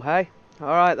profitable, hey?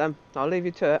 Alright then, I'll leave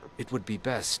you to it. It would be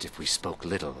best if we spoke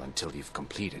little until you've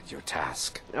completed your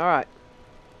task. Alright.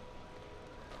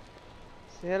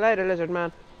 See you later, lizard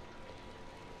man.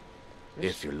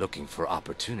 If you're looking for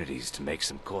opportunities to make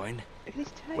some coin, Look at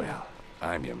his tail. well,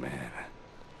 I'm your man.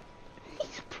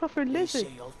 He's a proper They lizard.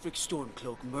 say Ulfric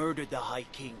Stormcloak murdered the High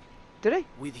King. Did he?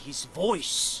 With his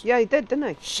voice. Yeah, he did, didn't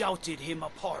he? Shouted him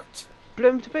apart. Blew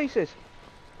him to pieces.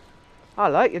 I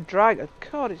like your dragon.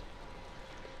 God, it's...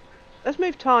 Let's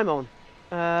move time on.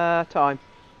 Time.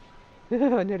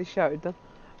 I nearly shouted then.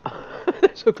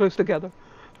 They're so close together.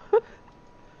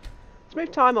 Let's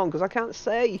move time on, because I can't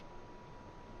see.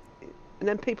 And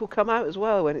then people come out as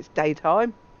well when it's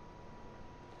daytime.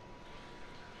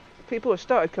 People have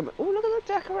started coming... Oh, look at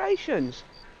the decorations.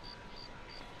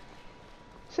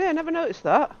 See, I never noticed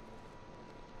that.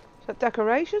 Is that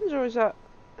decorations, or is that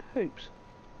hoops?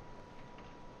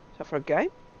 Is that for a game?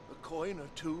 A coin or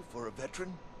two for a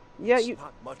veteran? Yeah, it's you...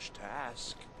 not much to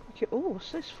ask. Oh,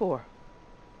 what's this for?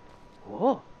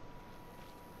 Whoa.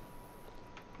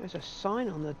 There's a sign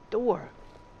on the door.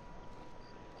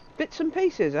 Bits and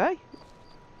pieces, eh?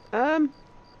 I've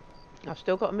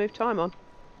still got to move time on.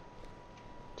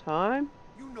 Time.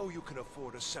 You know you can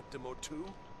afford a septim or two.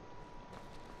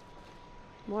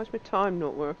 Why is my time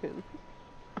not working?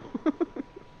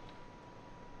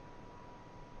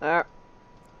 There.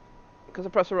 Because I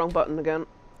pressed the wrong button again.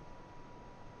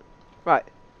 Right.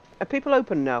 Are people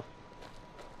open now?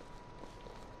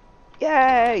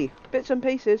 Yay! Bits and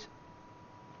pieces.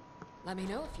 Let me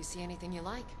know if you see anything you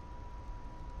like.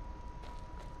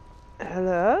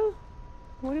 Hello?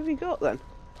 What have you got then?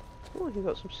 Oh, you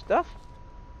got some stuff.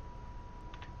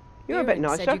 You're a bit Baron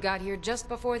nicer. said you got here just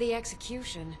before the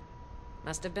execution.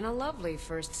 Must have been a lovely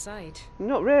first sight.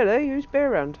 Not really. Who's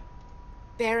Bearand?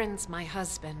 Baron's my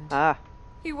husband. Ah.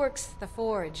 He works the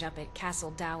forge up at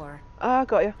Castle Dower. Ah,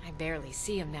 got you. I barely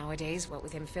see him nowadays, what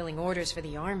with him filling orders for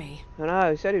the army. I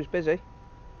know, he said he was busy.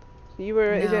 So you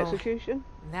were at his No. execution?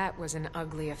 That was an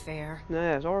ugly affair.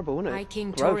 Yeah, it's horrible, isn't it? High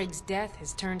King Gross. Torig's death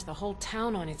has turned the whole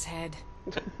town on its head.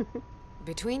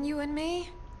 Between you and me,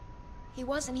 he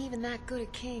wasn't even that good a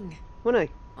king. Wasn't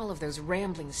he? All of those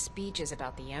rambling speeches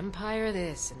about the Empire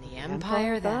this and the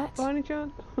Empire that. By any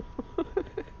chance?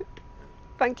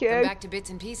 Thank you. Come back to bits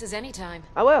and pieces anytime.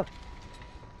 I will.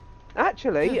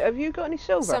 Actually, have you got any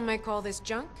silver? Some might call this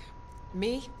junk.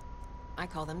 Me, I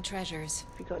call them treasures.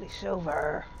 Have you got any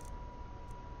silver?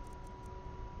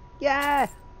 Yeah,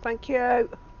 thank you.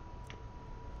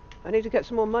 I need to get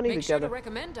some more money Make sure together. to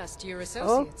recommend us to your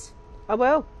associates. I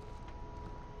will.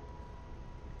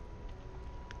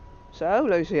 So,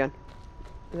 Lucian,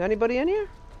 is anybody in here?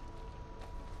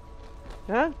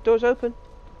 No, door's open.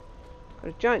 Got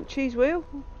a giant cheese wheel.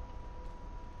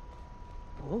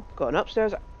 Oh, got an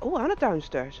upstairs. Oh, and a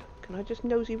downstairs. Can I just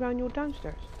nosy round your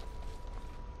downstairs?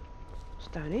 What's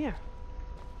down here?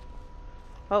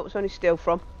 Oh, it's only steal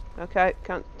from. Okay,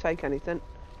 can't take anything.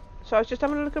 So I was just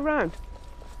having a look around.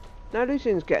 Now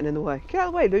Lucian's getting in the way. Get out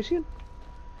of the way, Lucian.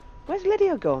 Where's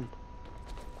Lydia gone?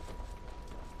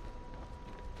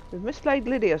 We've mislaid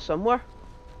Lydia somewhere.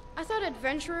 I thought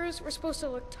adventurers were supposed to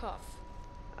look tough.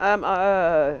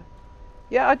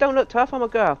 Yeah, I don't look tough. I'm a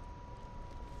girl.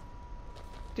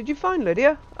 Did you find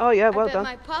Lydia? Oh yeah, well I bet done.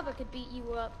 my papa could beat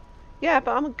you up. Yeah,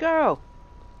 but I'm a girl.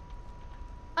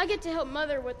 I get to help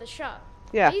Mother with the shop.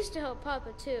 Yeah. I used to help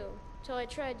Papa too, till I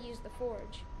tried to use the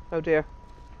forge. Oh dear.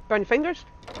 Burn your fingers?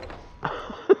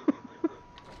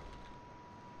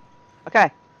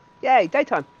 Okay. Yay,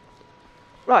 daytime.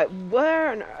 Right,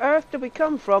 where on earth did we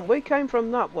come from? We came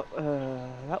from that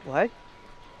way.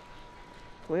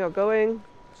 We are going...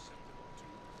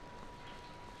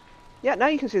 Yeah, now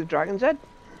you can see the dragon's head.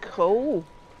 Cool.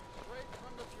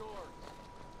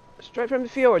 Straight from the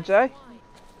fjords, eh?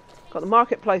 Got the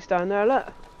marketplace down there,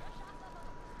 look.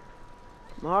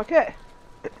 Mark it.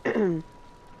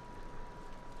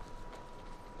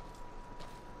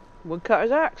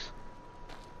 Woodcutter's axe.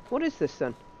 What is this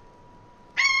then?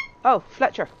 Oh,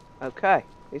 Fletcher. Okay.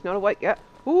 He's not awake yet.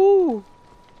 Ooh.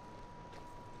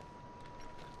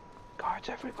 Guards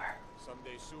everywhere.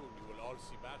 Someday soon you will all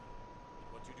see battle.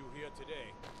 What you do here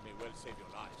today may well save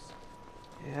your lives.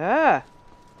 Yeah.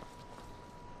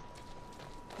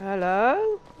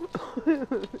 Hello?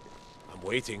 I'm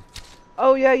waiting.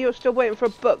 Oh yeah, you're still waiting for a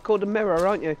book called The Mirror,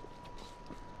 aren't you?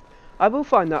 I will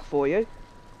find that for you.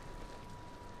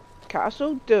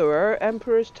 Castle Doer,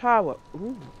 Emperor's Tower.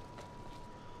 Ooh.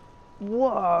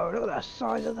 Whoa, look at the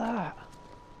size of that.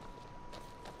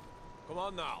 Come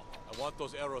on now. I want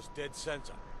those arrows dead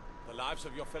center. The lives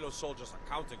of your fellow soldiers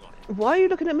are counting on it. Why are you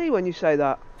looking at me when you say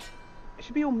that? It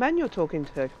should be all men you're talking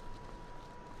to.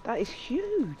 That is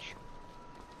huge.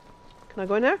 Can I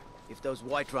go in there? If those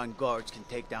Whiterun guards can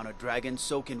take down a dragon,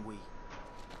 so can we.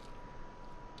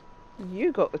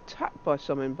 You got attacked by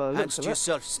something by the looks Answer of it.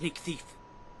 yourself, sneak thief.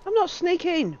 I'm not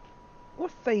sneaking. Or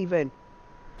thieving.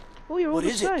 Oh, you're all What the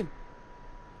is it? same.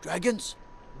 Dragons?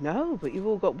 No, but you've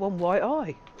all got one white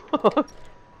eye.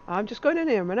 I'm just going in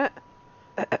here a minute.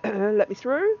 Let me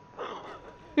through.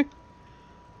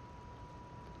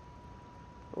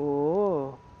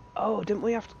 Oh. Oh, didn't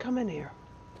we have to come in here?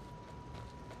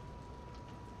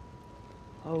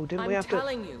 Oh, didn't we have to... I'm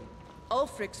telling you,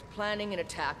 Ulfric's planning an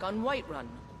attack on Whiterun.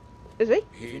 Is he?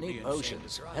 If you need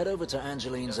potions, head over to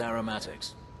Angeline's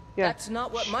Aromatics. Yeah. That's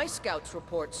not what my scouts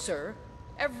report, sir.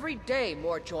 Every day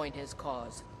more join his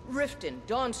cause. Riften,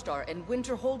 Dawnstar, and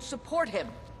Winterhold support him.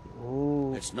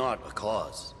 Ooh. It's not a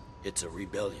cause. It's a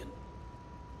rebellion.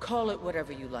 Call it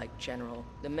whatever you like, General.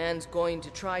 The man's going to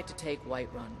try to take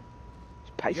Whiterun.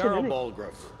 Jarl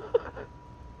Balgruuf.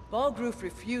 Balgruuf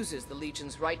refuses the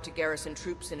Legion's right to garrison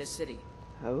troops in his city.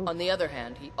 Oh. On the other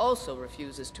hand, he also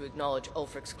refuses to acknowledge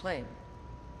Ulfric's claim.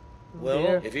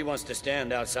 Well, if he wants to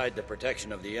stand outside the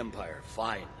protection of the Empire,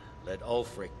 fine. Let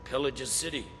Ulfric pillage his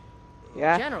city.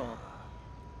 Yeah. General.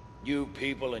 You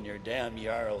people and your damn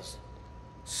Jarls.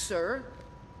 Sir,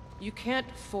 you can't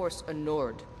force a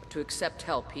Nord to accept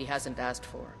help he hasn't asked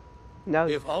for. No.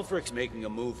 If Ulfric's making a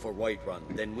move for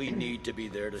Whiterun, then we need to be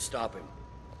there to stop him.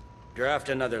 Draft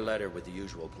another letter with the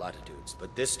usual platitudes,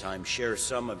 but this time share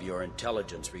some of your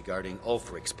intelligence regarding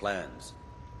Ulfric's plans.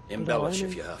 Embellish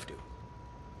if you have to.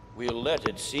 We'll let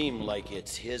it seem like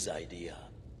it's his idea.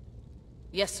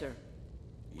 Yes, sir.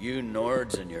 You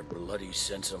Nords and your bloody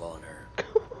sense of honor.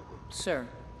 Sir.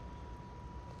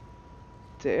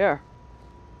 Dear.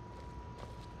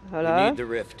 Hello? We need the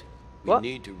rift. We What?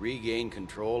 need to regain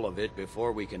control of it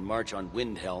before we can march on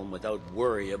Windhelm without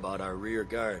worry about our rear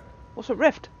guard. What's a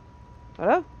rift?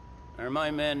 Hello? Are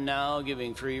my men now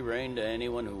giving free rein to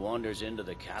anyone who wanders into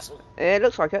the castle? It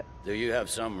looks like it. Do you have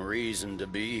some reason to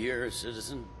be here,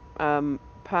 citizen?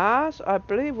 Pass? I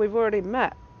believe we've already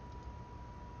met.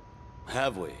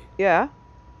 Have we? Yeah.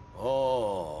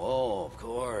 Oh, of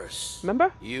course.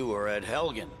 Remember? You were at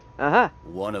Helgen. Uh-huh.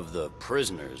 One of the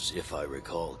prisoners, if I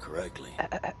recall correctly.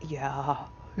 Yeah.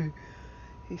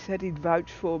 He said he'd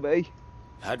vouch for me.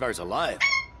 Hadvar's alive.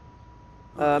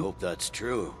 I hope that's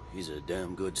true. He's a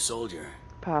damn good soldier.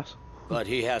 Pass. But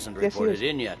he hasn't Yes, he reported is.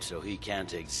 in yet, so he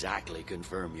can't exactly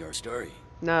confirm your story.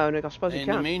 No, Nick, I suppose he In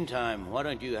can. the meantime, why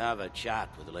don't you have a chat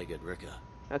with Legate Ricka?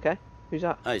 Okay. Who's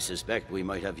that? I suspect we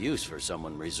might have use for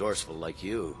someone resourceful like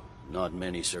you. Not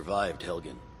many survived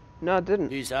Helgen. No, I didn't.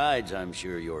 Besides, I'm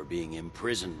sure your being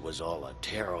imprisoned was all a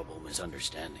terrible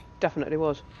misunderstanding. Definitely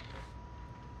was.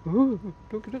 Ooh,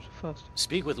 don't get up so fast.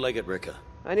 Speak with Legate Ricka.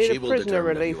 I need She a will prisoner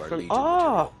determine if relief you are from... Legion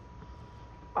Oh!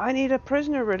 I need a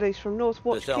prisoner release from North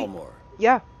Watch Keep. Thelmore.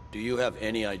 Yeah. Do you have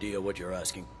any idea what you're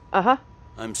asking? Uh-huh.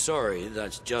 I'm sorry,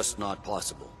 that's just not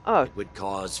possible. Oh. It would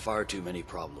cause far too many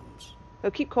problems.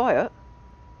 Oh, keep quiet.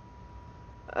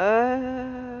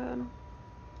 How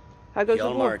goes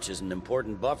the war? Hjalmarch is an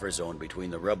important buffer zone between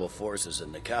the rebel forces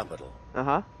and the capital.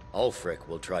 Uh-huh. Ulfric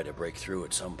will try to break through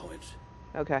at some point.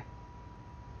 Okay.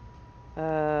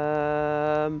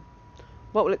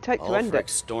 What will it take to end it?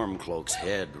 Ulfric's Stormcloak's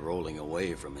head rolling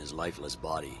away from his lifeless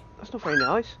body. That's not very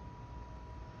nice.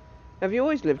 Have you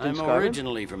always lived in I'm Skyrim?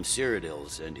 originally from Cyrodiil,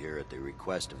 sent here at the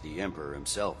request of the Emperor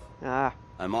himself. Ah.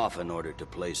 I'm often ordered to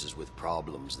places with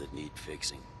problems that need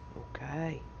fixing.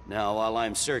 Okay. Now, while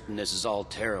I'm certain this is all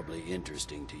terribly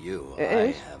interesting to you, It I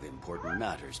is. have important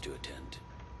matters to attend.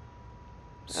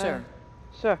 Sir.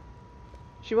 Sir.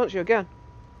 She wants you again.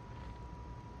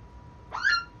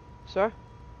 Sir?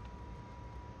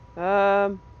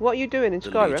 What are you doing in The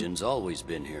Skyrim? Legion's always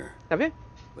been here. Have you?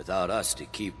 Without us to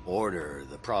keep order,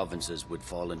 the provinces would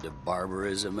fall into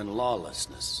barbarism and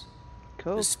lawlessness.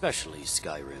 Cool. Especially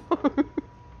Skyrim.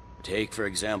 Take, for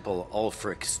example,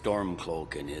 Ulfric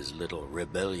Stormcloak and his little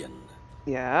rebellion.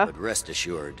 Yeah. But rest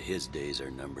assured, his days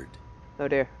are numbered. Oh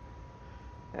dear.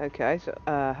 Okay, so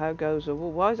how goes the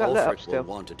wall? Why is that lit up Ulfric still? will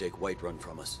want to take Whiterun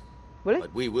from us. Will he?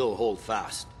 But we will hold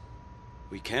fast.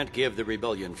 We can't give the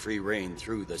rebellion free reign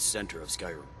through the center of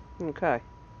Skyrim. Okay.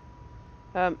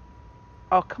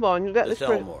 Oh, come on, you let The this...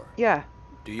 Thelmore. Yeah.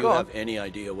 Do you Go have on. any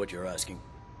idea what you're asking?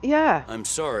 Yeah. I'm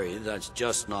sorry, that's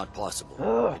just not possible.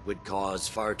 Ugh. It would cause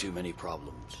far too many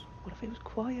problems. What if he was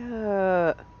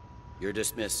quiet? You're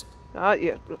dismissed.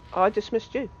 Yeah, I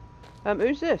dismissed you.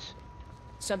 Who's this?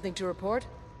 Something to report?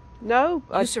 No,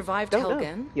 You survived don't know.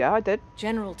 Helgen? Yeah, I did.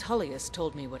 General Tullius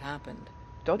told me what happened.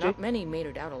 Dodgy. Not many made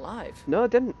it out alive. No, I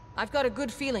didn't. I've got a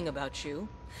good feeling about you,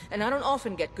 and I don't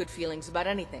often get good feelings about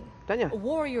anything. Don't you? A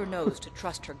warrior knows to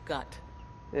trust her gut.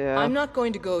 Yeah. I'm not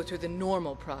going to go through the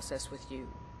normal process with you.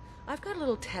 I've got a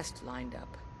little test lined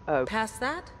up. Oh. Pass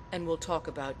that, and we'll talk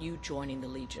about you joining the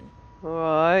Legion.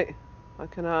 Alright. I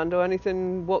can handle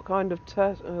anything. What kind of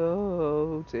test?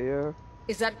 Oh, dear.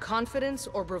 Is that confidence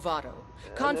or bravado?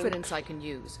 Confidence I can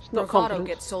use. not Bravado confidence.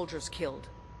 gets soldiers killed.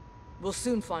 We'll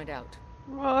soon find out.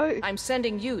 Right. I'm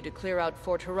sending you to clear out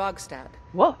Fort Haragstad.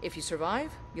 What? If you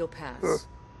survive, you'll pass.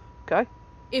 Okay.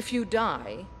 If you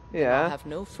die, then Yeah. I'll have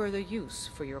no further use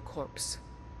for your corpse.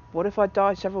 What if I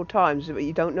die several times but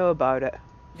you don't know about it?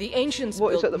 The ancients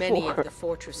What is built at the many fort? of the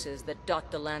fortresses that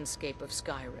dot the landscape of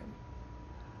Skyrim.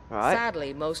 Right.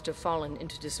 Sadly, most have fallen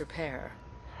into disrepair,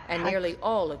 and nearly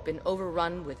all have been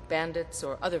overrun with bandits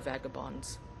or other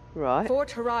vagabonds. Right. Fort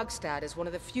Haragstad is one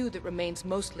of the few that remains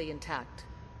mostly intact.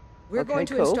 We're Okay, going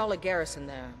to cool. install a garrison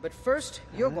there, but first,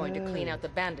 you're going to clean out the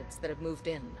bandits that have moved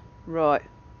in. Right.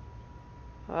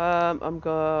 I'm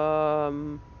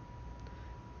going...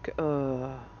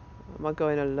 am I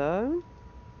going alone?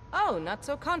 Oh, not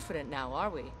so confident now, are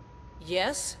we?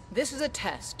 Yes, this is a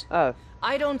test. Oh.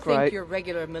 I don't Great. think you're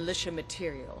regular militia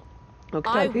material. Okay.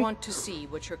 I want to see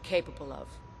what you're capable of.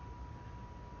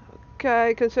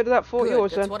 Okay, consider that fort Good,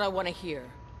 yours that's then. what I want to hear.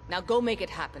 Now go make it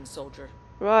happen, soldier.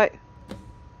 Right.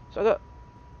 So I got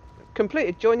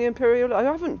completed. Join the Imperial. I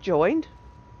haven't joined.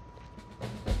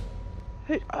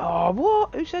 Who? Oh,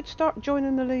 what? Who said start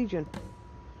joining the Legion?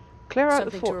 Clear out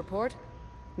Something the fort. to report?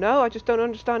 No, I just don't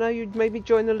understand how you'd made me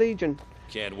join the Legion.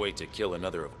 Can't wait to kill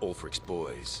another of Ulfric's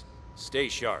boys. Stay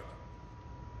sharp.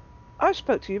 I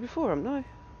spoke to you before, haven't I?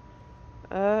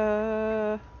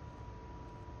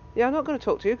 Yeah, I'm not going to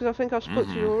talk to you because I think I spoke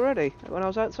to you already when I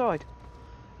was outside.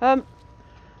 How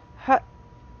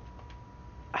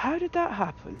did that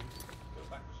happen?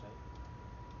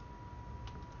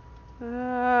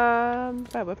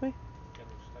 Bear with me.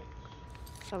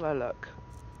 Let's have a look.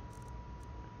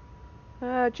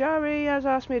 Jerry has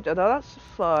asked me to... No, that's the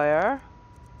fire.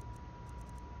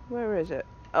 Where is it?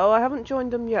 Oh, I haven't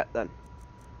joined them yet then.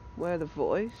 Where the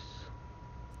voice?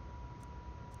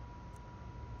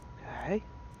 Okay.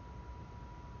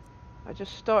 I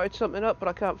just started something up, but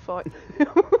I can't find.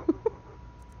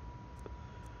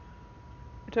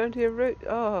 Return to your route.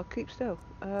 Oh, keep still.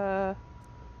 I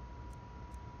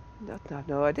have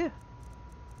no idea.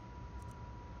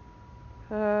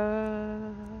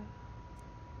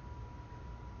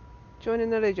 Joining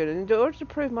the Legion. In order to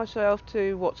prove myself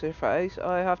to what's-her-face,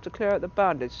 I have to clear out the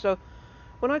bandits. So,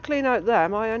 when I clean out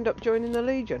them, I end up joining the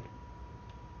Legion.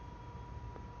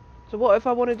 So what if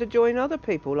I wanted to join other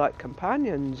people, like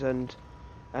companions and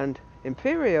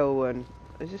Imperial and...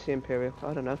 Is this the Imperial?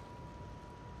 I don't know.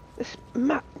 This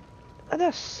map...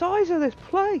 The size of this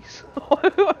place!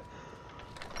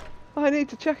 I need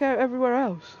to check out everywhere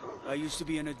else. I used to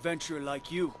be an adventurer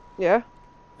like you. Yeah?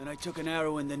 And I took an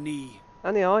arrow in the knee.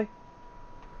 And the eye.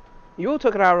 You all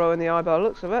took an arrow in the eye by the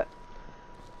looks of it.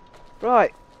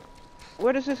 Right.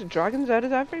 Where does this... Dragon's head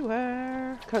is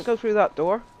everywhere. Can't go through that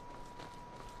door.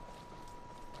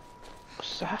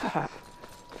 What's that?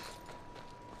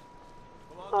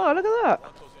 Oh, look at that.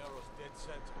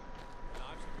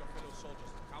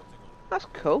 That's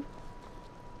cool.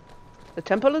 The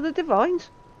Temple of the Divines.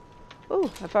 Oh,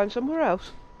 I found somewhere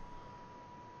else.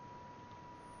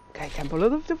 Okay, Temple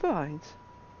of the Divines.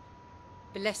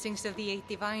 Blessings of the Eight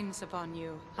Divines upon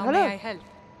you. How Hello. may I help?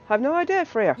 I've no idea,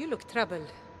 Freya. You look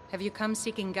troubled. Have you come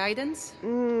seeking guidance?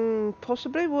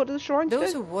 Possibly. What do the shrines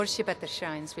Those do? who worship at the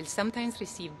shrines will sometimes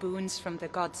receive boons from the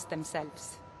gods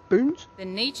themselves. Boons? The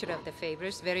nature of the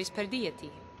favors varies per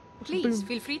deity. What's a Please, boon?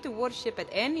 feel free to worship at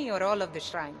any or all of the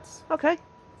shrines. Okay.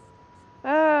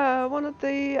 One of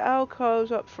the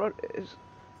alcoves up front is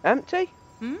empty?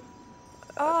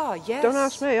 Ah, yes. Don't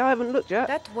ask me, I haven't looked yet.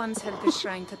 That once held the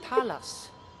shrine to Talos.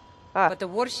 But the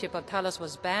worship of Talos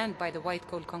was banned by the White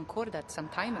Gold Concordat some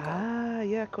time ago. Ah,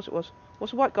 yeah, of course it was.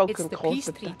 What's the White Gold It's the Concordat?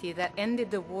 peace treaty that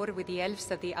ended the war with the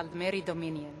elves of the Aldmeri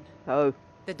Dominion. Oh.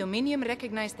 The Dominion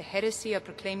recognized the heresy of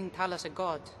proclaiming Talos a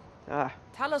god. Ah.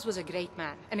 Talos was a great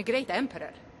man, and a great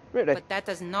emperor. Really? But that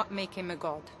does not make him a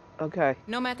god. Okay.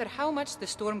 No matter how much the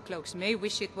Stormcloaks may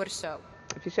wish it were so.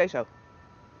 If you say so.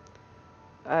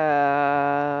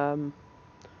 I've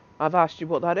asked you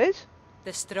what that is.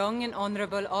 The strong and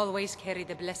honorable always carry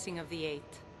the blessing of the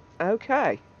Eight.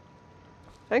 Okay.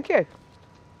 Thank you.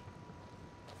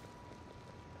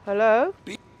 Hello?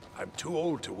 I'm too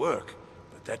old to work,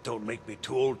 but that don't make me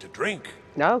too old to drink.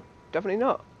 No, definitely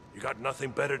not. You got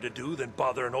nothing better to do than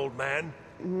bother an old man?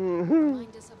 Mm-hmm.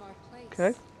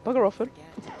 Okay, bugger off then.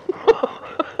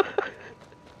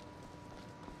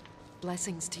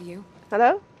 Blessings to you.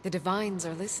 Hello? The Divines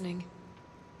are listening.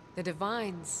 The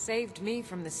Divines saved me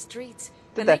from the streets,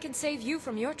 Did and they? they can save you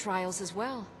from your trials as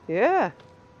well. Yeah.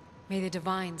 May the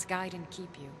Divines guide and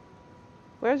keep you.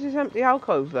 Where's this empty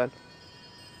alcove then?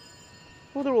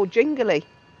 Oh, they're all jingly.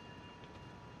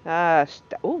 Oh,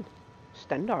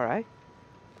 Stendar, eh?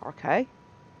 Okay.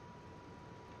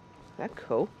 They're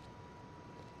cool.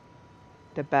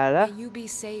 Debella. May you be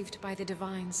saved by the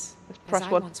Divines, Let's as press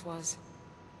I one. once was.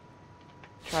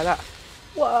 Try that.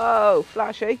 Whoa,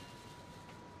 flashy.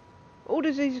 All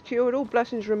diseases cured, all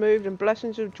blessings removed, and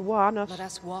blessings of Joanna. Let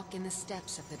us walk in the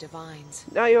steps of the Divines.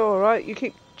 No, you're alright. You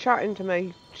keep chatting to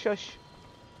me. Shush.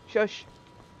 Shush.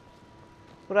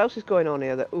 What else is going on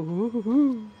here?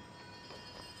 Ooh.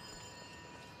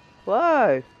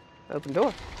 Whoa. Open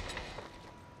door.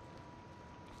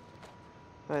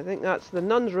 I think that's the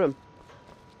nun's room.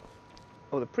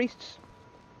 Or the priest's.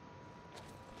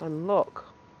 Unlock.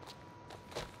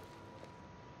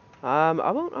 I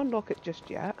won't unlock it just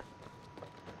yet.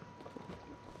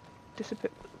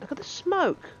 Disappear. Look at the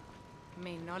smoke.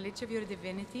 May knowledge of your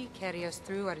divinity carry us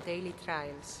through our daily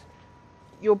trials.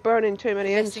 You're burning too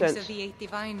many Blessings incense. of the Eight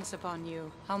Divines upon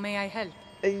you. How may I help?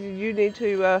 You need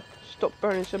to stop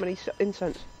burning so many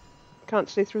incense. Can't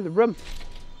see through the room.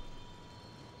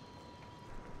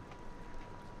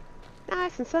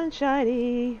 Nice and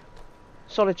sunshiny.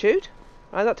 Solitude.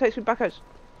 Right, that takes me back out.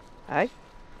 Hey?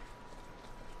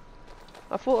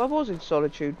 I thought I was in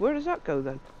Solitude. Where does that go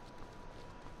then?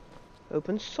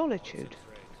 Open Solitude.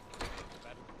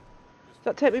 Does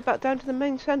that take me back down to the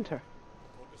main centre?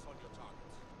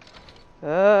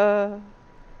 Ooh.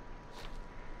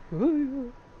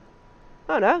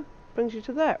 Oh no, brings you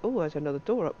to there. Oh, there's another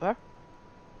door up there.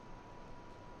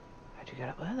 How'd you get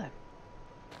up there then?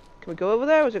 Can we go over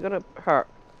there or is it going to hurt?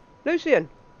 Lucian,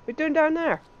 what are you doing down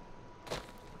there?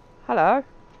 Hello.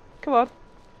 Come on.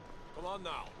 Come on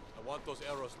now. I want those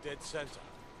arrows dead center.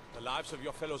 The lives of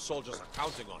your fellow soldiers are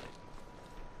counting on it.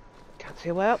 Can't see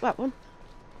a way up that one.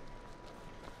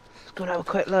 Let's go and have a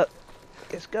quick look.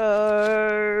 Let's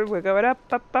go. We're going up,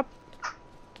 up, up.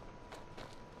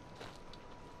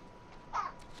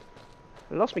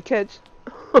 I lost my kids.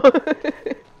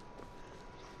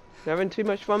 Having too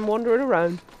much fun wandering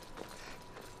around.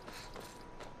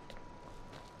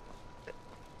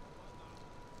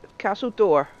 Castle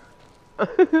door. I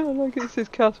like it says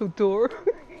castle door.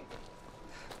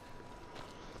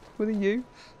 With a U.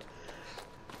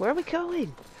 Where are we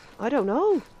going? I don't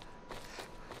know.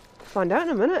 Find out in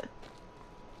a minute.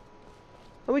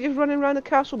 Are we just running around the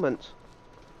castlements?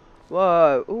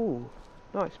 Whoa. Ooh.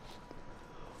 Nice.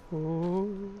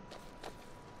 Ooh.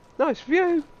 Nice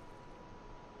view.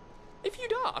 If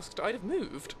you'd asked, I'd have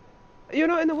moved. You're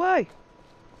not in the way.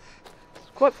 It's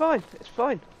quite fine. It's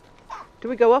fine. Do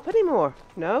we go up anymore?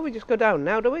 No, we just go down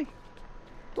now, do we?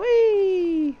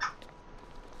 Whee!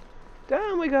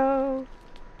 Down we go.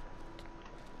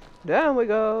 Down we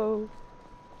go.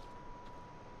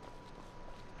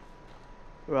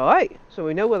 Right, so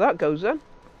we know where that goes then.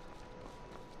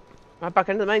 Right back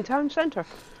into the main town centre.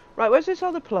 Right, where's this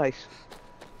other place?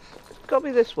 It's got to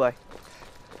be this way.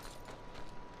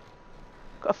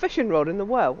 Got a fishing rod in the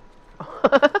well.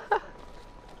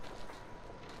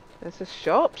 There's the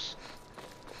shops.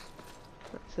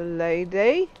 That's a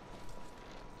lady.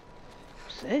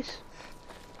 What's this?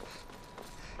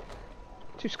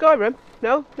 To Skyrim?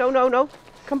 No, no, no, no.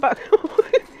 Come back.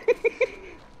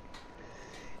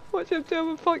 Watch him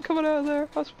do a fight coming out of there.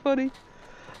 That's funny.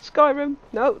 Skyrim.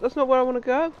 No, that's not where I want to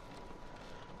go.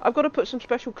 I've got to put some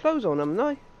special clothes on, haven't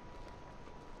I?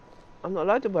 I'm not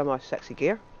allowed to wear my sexy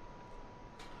gear.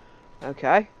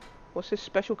 Okay. What's this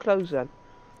special clothes then?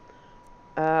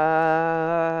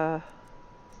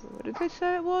 What did they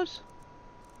say it was?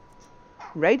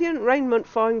 Radiant raiment,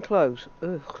 fine clothes.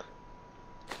 Ugh.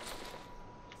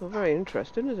 Not very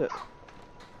interesting, is it?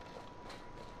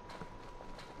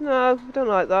 No, I don't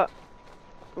like that.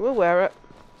 We'll wear it.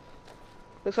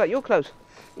 Looks like your clothes.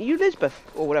 Are you Lisbeth,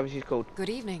 or whatever she's called?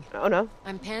 Good evening. Oh no.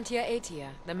 I'm Pantia Atia,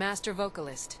 the master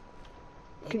vocalist.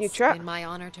 Can you chat? It's been my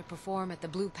honor to perform at the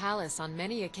Blue Palace on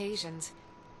many occasions.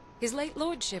 His late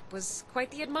lordship was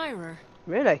quite the admirer.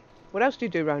 Really? What else do you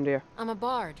do round here? I'm a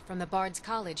bard from the Bards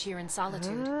College here in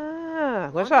Solitude. Ah,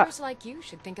 where's Wanderers that? like you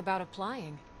should think about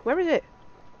applying. Where is it?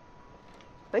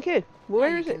 Thank you. Where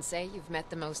Now is you can it? say you've met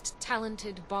the most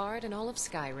talented bard in all of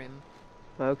Skyrim.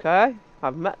 Okay.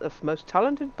 I've met the most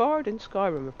talented bard in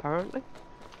Skyrim, apparently.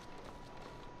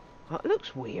 That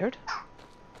looks weird.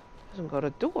 Hasn't got a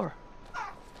door.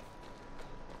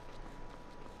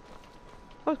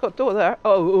 Oh, it's got a door there.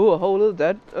 Oh, a whole lot of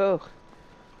dead. Oh.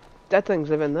 Dead things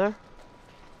live in there.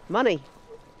 Money.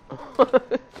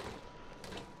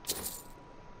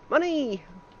 Money!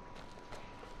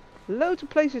 Loads of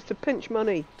places to pinch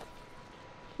money.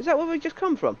 Is that where we just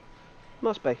come from?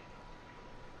 Must be.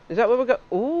 Is that where we go?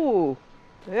 Ooh.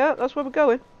 Yeah, that's where we're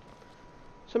going.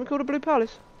 Something called a Blue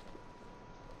Palace.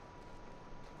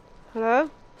 Hello?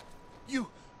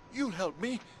 You'll help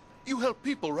me. You help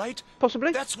people, right?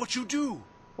 Possibly. That's what you do.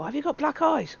 Why have you got black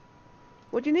eyes?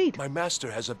 What do you need? My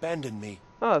master has abandoned me.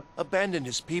 Oh. Abandoned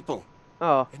his people.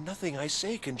 Oh. And nothing I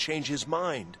say can change his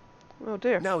mind. Oh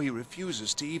dear. Now he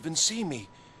refuses to even see me.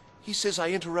 He says I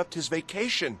interrupt his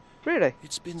vacation. Really?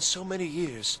 It's been so many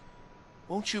years.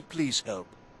 Won't you please help?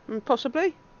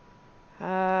 Possibly.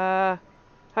 How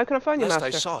can I find you, Last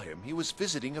master? I saw him, he was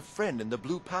visiting a friend in the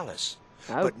Blue Palace.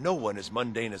 Oh. But no one as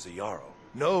mundane as a Jarl.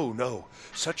 No.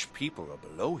 Such people are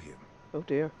below him. Oh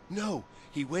dear. No,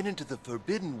 he went into the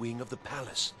forbidden wing of the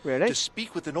palace. Really? To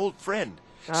speak with an old friend.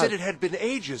 Oh. Said it had been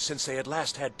ages since they had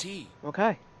last had tea.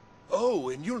 Okay. Oh,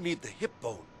 and you'll need the hip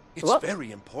bone. It's What?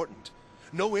 very important.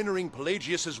 No entering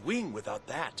Pelagius's wing without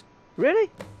that. Really?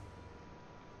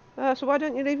 So why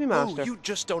don't you leave me, master? Oh, you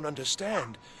just don't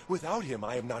understand. Without him,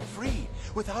 I am not free.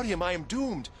 Without him, I am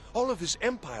doomed. All of his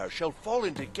empire shall fall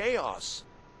into chaos.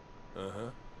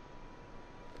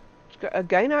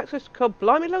 Gain access to code.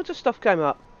 Blimey, loads of stuff came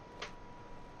up.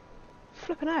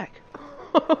 Flippin' heck.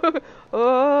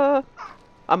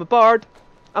 I'm a bard.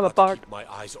 I'm a bard. Keep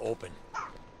my eyes open.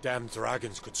 Damn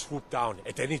dragons could swoop down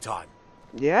at any time.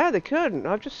 Yeah, they could.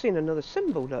 I've just seen another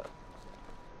symbol, look.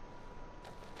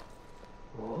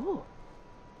 Whoa.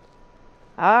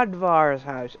 Advar's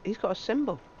house. He's got a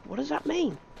symbol. What does that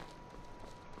mean?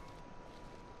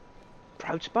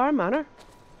 Proudspire Manor?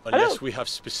 Unless we have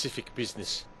specific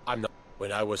business. I'm not.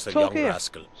 When I was a Talk young here.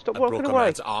 rascal, Stop I walking broke a away.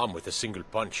 man's arm with a single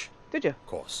punch. Did you? Of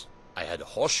course. I had a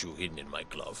horseshoe hidden in my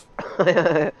glove.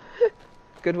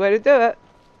 Good way to do it.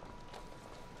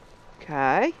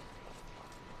 Okay.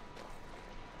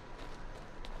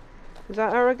 Is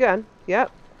that her again?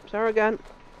 Yep, it's her again.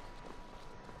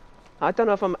 I don't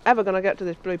know if I'm ever going to get to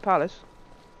this Blue Palace.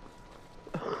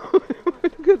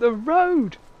 Look at the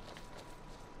road.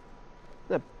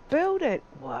 The building.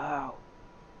 Wow.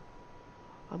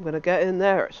 I'm going to get in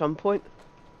there at some point.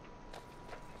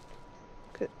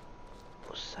 Look at,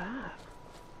 what's that?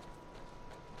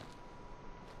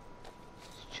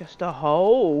 It's just a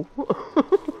hole.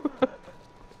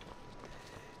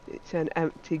 It's an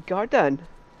empty garden.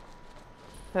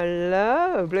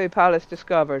 Hello, Blue Palace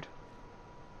discovered.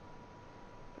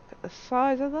 Look at the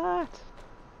size of that.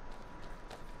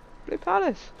 Blue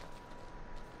Palace.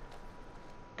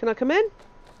 Can I come in?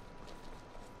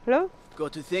 Hello?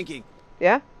 Got to thinking.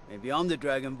 Yeah? Maybe I'm the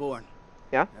Dragonborn.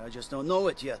 Yeah? I just don't know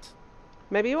it yet.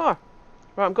 Maybe you are.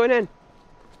 Right, I'm going in.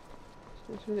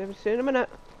 See you in a minute.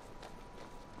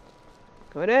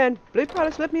 Going in. Blue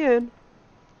Palace, let me in.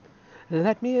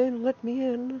 Let me in, let me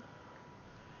in.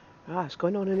 Ah, what's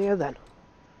going on in here then?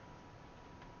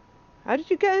 How did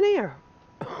you get in here?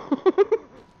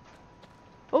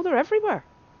 Oh, they're everywhere.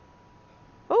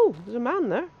 Oh, there's a man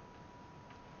there.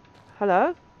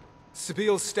 Hello?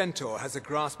 Sabeel Stentor has a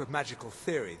grasp of magical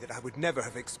theory that I would never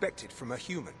have expected from a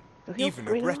human, even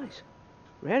a Breton. Nice.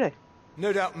 Really?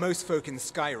 No doubt most folk in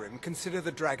Skyrim consider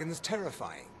the dragons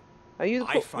terrifying. Are you the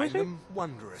I find wizard? them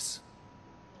wondrous.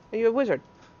 Are you a wizard?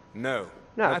 No.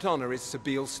 No. That honor is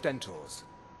Sabeel Stentor's.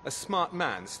 A smart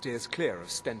man steers clear of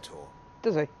Stentor.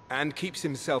 Does he? And keeps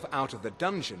himself out of the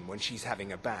dungeon when she's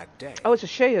having a bad day. Oh, it's a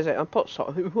she, is it? A pot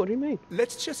sort. What do you mean?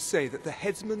 Let's just say that the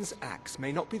headsman's axe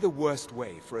may not be the worst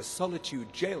way for a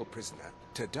Solitude jail prisoner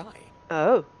to die.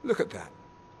 Oh. Look at that.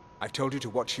 I've told you to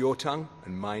watch your tongue,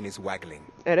 and mine is waggling.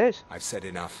 It is. I've said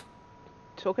enough.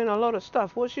 Talking a lot of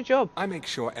stuff. What's your job? I make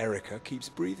sure Erica keeps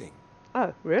breathing.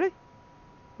 Oh, really?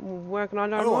 Where can I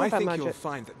learn more I about think magic? you'll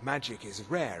find that magic is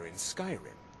rare in Skyrim.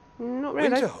 Not really.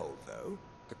 Winterhold, though.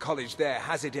 The college there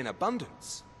has it in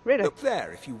abundance. Really? Look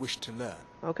there if you wish to learn.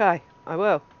 Okay, I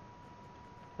will.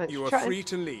 Thanks You for are chatting. free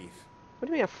to leave. What do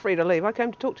you mean I'm free to leave? I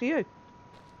came to talk to you. I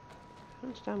don't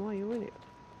understand why you're in it.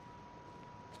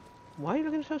 Why are you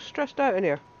looking so stressed out in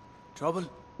here? Trouble?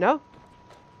 No?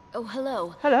 Oh,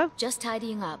 hello. Hello? Just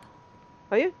tidying up.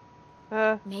 Are you?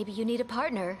 Maybe you need a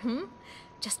partner,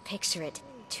 Just picture it.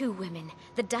 2 women,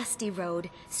 the dusty road,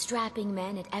 strapping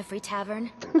men at every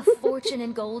tavern, a fortune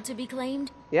in gold to be claimed.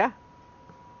 Yeah.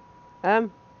 I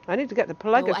need to get the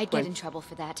Pelagus Oh, I'd get twins. in trouble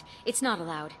for that. It's not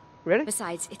allowed. Really?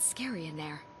 Besides, it's scary in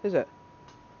there. Is it?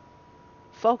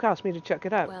 Folk asked me to check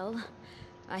it out. Well,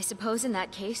 I suppose in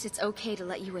that case it's okay to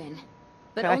let you in.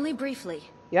 But Okay. only briefly.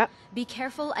 Yeah. Be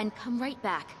careful and come right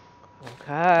back.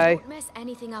 Okay. Don't mess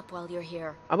anything up while you're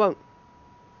here. I won't.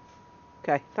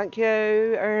 Okay, thank you,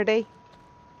 Erdy.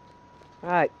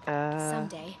 Right,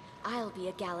 Someday, I'll be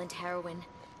a gallant heroine.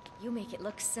 You make it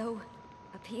look so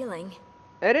appealing.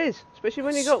 It is, especially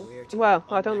when you got... Well,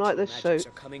 I don't like this Magics suit.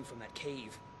 are coming from that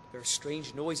cave. There are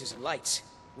strange noises and lights.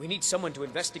 We need someone to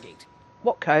investigate.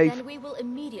 What cave? Then we will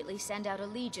immediately send out a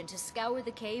legion to scour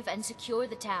the cave and secure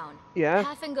the town. Yeah.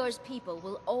 Hafengar's people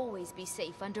will always be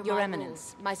safe under Your my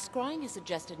Eminence, my scrying has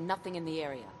suggested nothing in the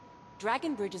area.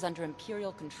 Dragon Bridge is under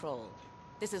Imperial control.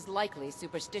 This is likely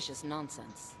superstitious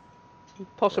nonsense.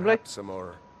 Possibly. Perhaps a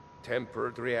more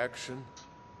tempered reaction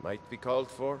might be called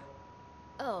for.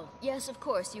 Oh, yes, of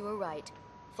course, you were right.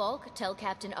 Falk, tell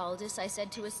Captain Aldous I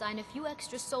said to assign a few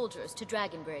extra soldiers to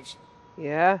Dragonbridge.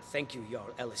 Yeah. Thank you,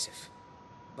 Jarl Elisif.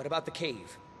 But about the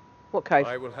cave? What cave?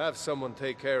 I will have someone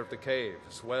take care of the cave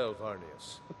as well,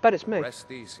 Varnius. I bet it's me. Rest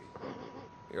easy.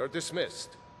 You're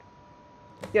dismissed.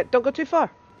 Yeah, don't go too far.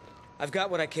 I've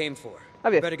got what I came for.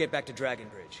 Have you? Better get back to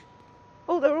Dragonbridge.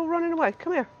 Oh, they're all running away.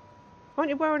 Come here. Aren't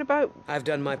you worried about... I've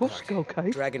done my part. Skull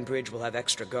Cave? Dragonbridge will have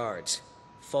extra guards.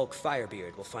 Falk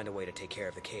Firebeard will find a way to take care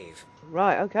of the cave.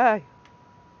 Right, okay.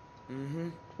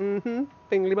 Mm-hmm.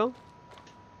 Bingley bong.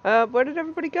 Where did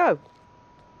everybody go?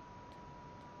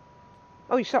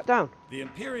 Oh, you sat down. The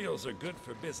Imperials are good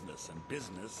for business, and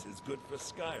business is good for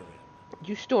Skyrim.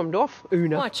 You stormed off,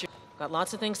 Una. Watch you. Got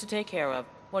lots of things to take care of.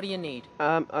 What do you need?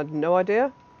 I had no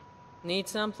idea. Need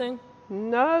something?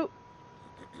 No.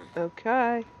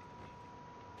 Okay.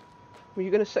 Were you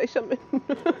going to say something?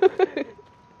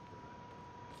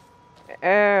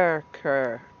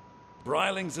 Erker.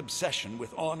 Bryling's obsession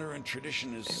with honor and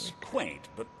tradition is quaint,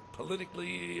 but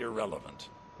politically irrelevant.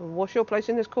 What's your place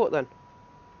in this court, then?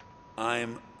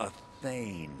 I'm a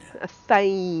Thane. A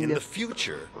Thane. In the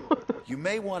future, you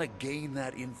may want to gain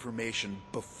that information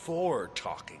before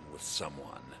talking with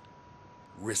someone.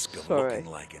 Risk of looking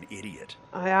like an idiot.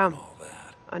 I am. And all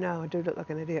that. I know, I do look like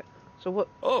an idiot. So what?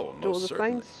 Oh, do all most the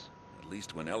certainly. things? At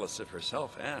least when Elisif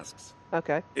herself asks.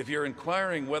 Okay. If you're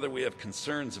inquiring whether we have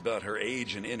concerns about her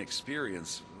age and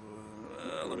inexperience,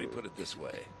 let me put it this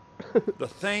way. The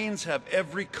Thanes have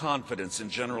every confidence in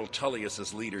General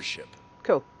Tullius's leadership.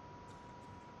 Cool.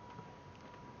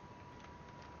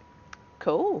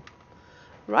 Cool.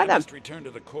 Right I then. must return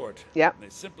to the court. Yep. They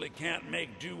simply can't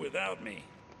make do without me.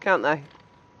 Can't they?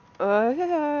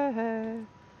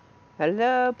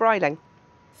 Hello, Bryling.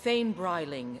 Thane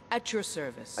Bryling, at your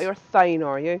service. Oh, you're a Thane,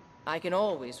 are you? I can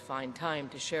always find time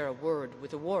to share a word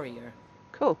with a warrior.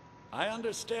 Cool. I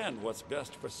understand what's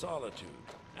best for Solitude,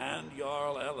 and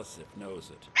Jarl Elisif knows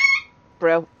it.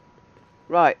 Brill.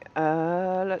 Right,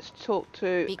 let's talk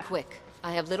to... Be quick.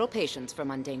 I have little patience for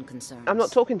mundane concerns. I'm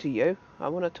not talking to you. I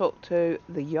want to talk to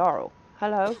the Jarl.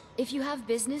 Hello? If you have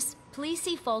business, please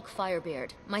see Falk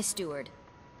Firebeard, my steward.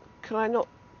 Can I not...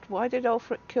 Why did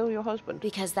Ulfric kill your husband?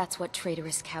 Because that's what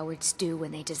traitorous cowards do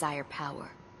when they desire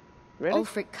power. Really?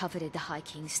 Ulfric coveted the High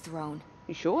King's throne.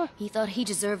 You sure? He thought he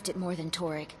deserved it more than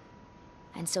Torrig.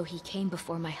 And so he came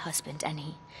before my husband and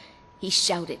he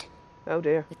shouted. Oh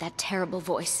dear. With that terrible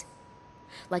voice.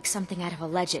 Like something out of a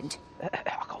legend. I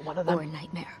got one of them. Or a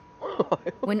nightmare.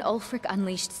 When Ulfric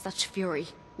unleashed such fury.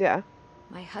 Yeah.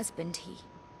 My husband,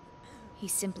 he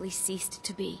simply ceased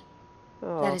to be.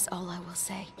 Oh. That is all I will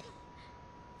say.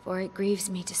 For it grieves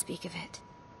me to speak of it.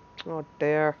 Oh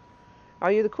dear.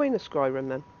 Are you the Queen of Skyrim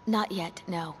then? Not yet,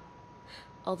 no.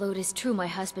 Although it is true my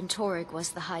husband Torrig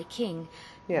was the High King,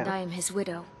 and I am his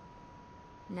widow.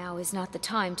 Now is not the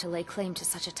time to lay claim to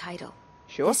such a title.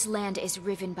 Sure. This land is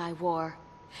riven by war,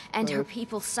 and her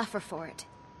people suffer for it.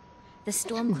 The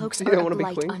Stormcloaks are a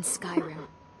blight on Skyrim,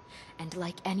 and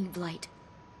like any blight,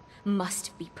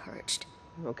 must be purged.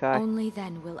 Okay. Only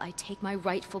then will I take my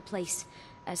rightful place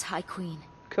as High Queen.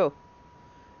 Cool.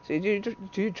 So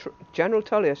General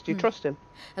Tullius, do you trust him?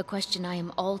 A question I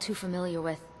am all too familiar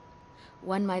with.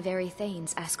 One my very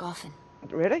Thanes ask often.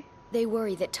 Really? They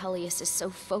worry that Tullius is so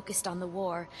focused on the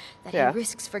war that Yeah. he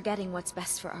risks forgetting what's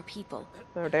best for our people.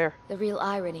 Oh dear. The real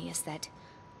irony is that,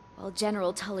 while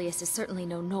General Tullius is certainly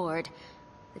no Nord,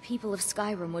 the people of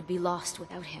Skyrim would be lost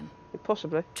without him.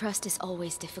 Possibly. Trust is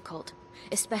always difficult,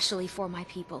 especially for my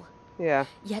people. Yeah.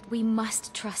 Yet we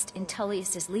must trust in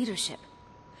Tullius's leadership.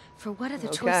 For what other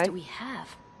choice Okay. do we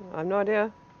have? I have no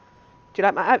idea. Do you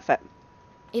like my outfit?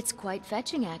 It's quite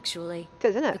fetching, actually. It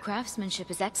is, isn't it? The craftsmanship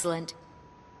is excellent.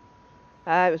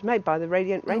 It was made by the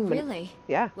Radiant Oh, Rainbow. really?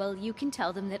 Yeah. Well, you can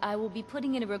tell them that I will be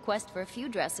putting in a request for a few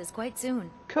dresses quite soon.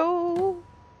 Cool.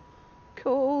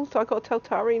 Cool. So I got to tell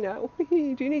Tari now. Do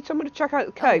you need someone to check out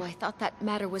the cave? Oh, I thought that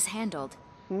matter was handled.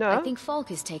 No. I think Falk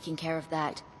is taking care of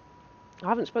that. I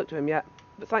haven't spoke to him yet,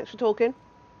 but thanks for talking.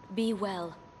 Be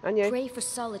well. And you. Pray for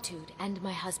Solitude and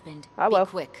my husband. I will. Be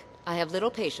quick. I have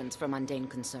little patience for mundane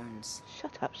concerns.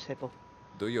 Shut up, Sybil.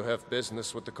 Do you have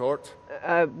business with the court?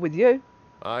 With you?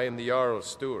 I am the Jarl's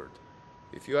steward.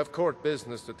 If you have court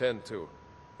business to tend to,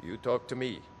 you talk to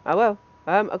me. I will.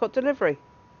 I got delivery.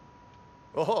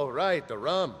 Oh, right, the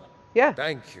rum. Yeah.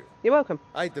 Thank you. You're welcome.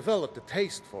 I developed a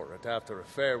taste for it after a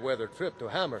fair weather trip to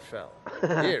Hammerfell.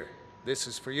 Here, this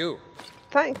is for you.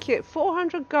 Thank you.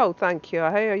 400 gold, thank you.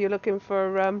 Hey, are you looking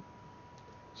for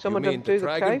someone You to mean do the the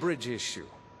Dragon cave? Bridge issue?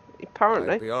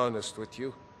 Apparently. I'll be honest with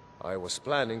you. I was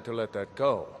planning to let that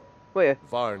go. Were you?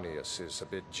 Varnius is a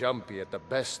bit jumpy at the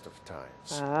best of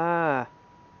times. Ah.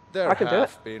 There I can do it.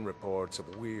 have been reports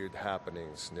of weird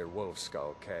happenings near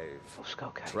Wolfskull Cave.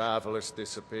 Wolfskull Cave. Travelers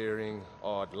disappearing,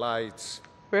 odd lights.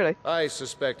 Really? I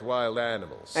suspect wild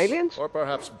animals. Aliens? Or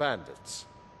perhaps bandits.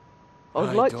 Odd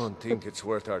I lights? don't think it's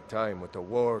worth our time with the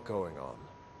war going on.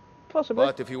 Possibly.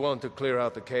 But if you want to clear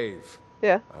out the cave,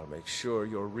 Yeah. I'll make sure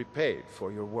you're repaid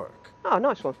for your work. Oh,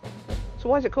 nice one. So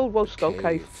why is it called Wolfskull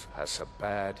Cave? Has a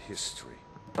bad history.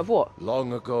 Of what?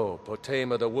 Long ago,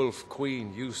 Potema the Wolf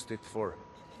Queen used it for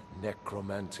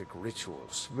necromantic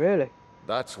rituals. Really?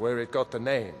 That's where it got the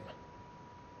name.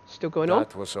 Still going on?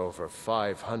 That was over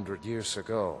 500 years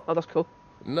ago. Oh, that's cool.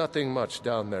 Nothing much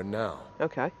down there now.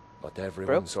 Okay. But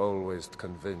everyone's always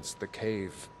convinced the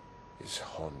cave is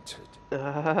haunted.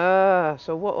 Ah,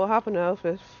 so what will happen now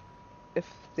if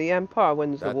the Empire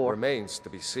wins the That war? remains to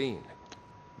be seen.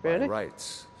 Really? By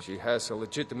rights, she has a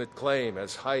legitimate claim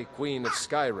as High Queen of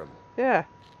Skyrim. Yeah.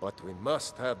 But we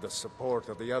must have the support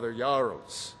of the other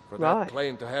Jarls for Right. that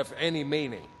claim to have any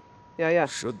meaning. Yeah, yeah.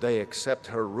 Should they accept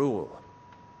her rule,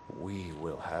 we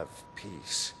will have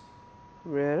peace.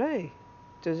 Really?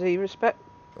 Does he respect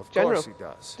Of General? course he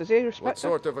does. Does he respect What her?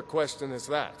 sort of a question is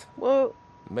that? Well,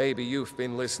 Maybe you've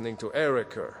been listening to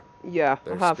Eriker. yeah, I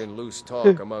There's have. been loose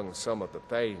talk among some of the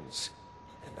Thanes,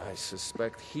 and I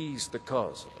suspect he's the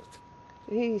cause of it.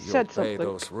 He You'll said pay something.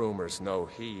 those rumors no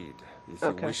heed if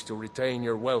Okay. you wish to retain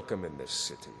your welcome in this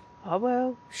city. Oh,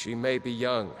 well. She may be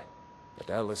young, but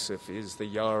Elisif is the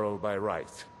Jarl by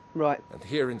right. Right. And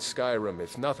here in Skyrim,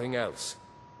 if nothing else,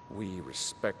 we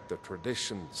respect the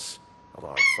traditions of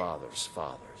our fathers'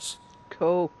 fathers.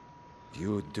 Cool.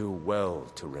 You'd do well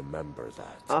to remember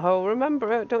that. I'll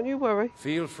remember it, don't you worry.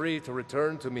 Feel free to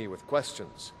return to me with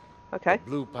questions. Okay. The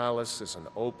Blue Palace is an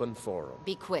open forum.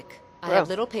 Be quick. I Well. have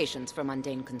little patience for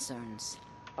mundane concerns.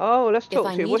 Oh, let's If talk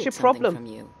I to you. What's your needed something problem? from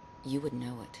you, you would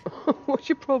know it. What's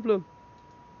your problem?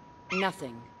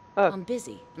 Nothing. Oh. I'm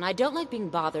busy, and I don't like being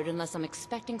bothered unless I'm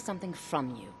expecting something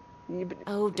from you.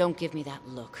 Oh, don't give me that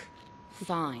look.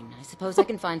 Fine. I suppose I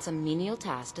can find some menial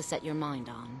task to set your mind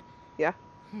on. Yeah.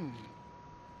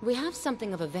 We have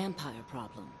something of a vampire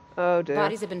problem. Oh, dear.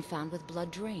 Bodies have been found with blood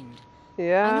drained. I know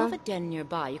Yeah. of a den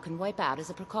nearby you can wipe out as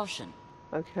a precaution.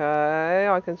 Okay,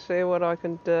 I can see what I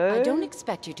can do. I don't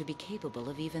expect you to be capable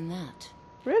of even that.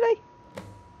 Really?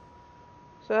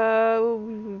 So,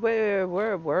 where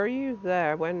were you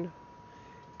there when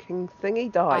King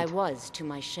Thingy died? I was, to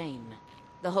my shame.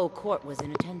 The whole court was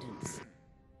in attendance.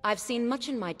 I've seen much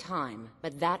in my time,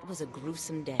 but that was a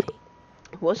gruesome day.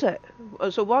 Was it?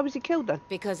 So why was he killed then?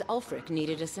 Because Ulfric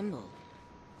needed a symbol.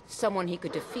 Someone he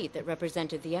could defeat that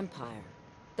represented the Empire.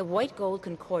 The White Gold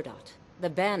Concordat. The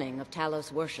banning of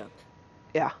Talos worship.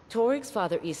 Yeah. Torig's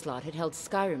father Islot had held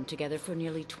Skyrim together for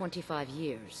nearly 25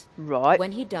 years. Right.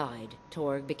 When he died,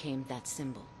 Torig became that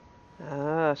symbol.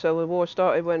 Ah, so the war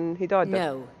started when he died then?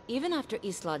 No. Even after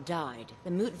Islot died,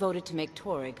 the Moot voted to make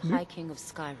Torig High King of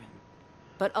Skyrim.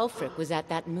 But Ulfric was at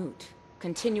that Moot,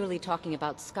 continually talking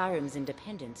about Skyrim's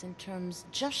independence in terms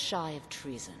just shy of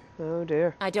treason. Oh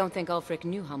dear. I don't think Ulfric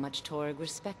knew how much Torig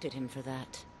respected him for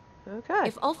that. Okay.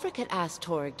 If Ulfric had asked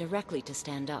Torig directly to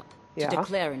stand up, Yeah. to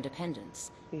declare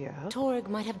independence, Yeah. Torig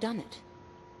might have done it.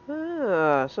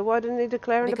 Ah, so why didn't he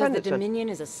declare Because the independence then? Dominion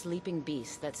is a sleeping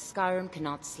beast that Skyrim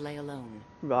cannot slay alone.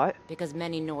 Right. Because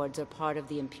many Nords are part of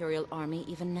the Imperial Army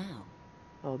even now.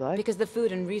 Oh, they? Because the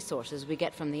food and resources we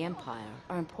get from the Empire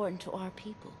are important to our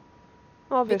people.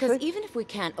 Obviously. Because even if we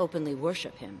can't openly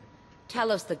worship him,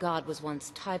 Talos the god was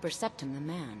once Tiber Septim the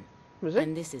man. Was it?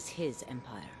 And this is his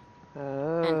empire.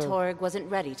 Oh. And Torg wasn't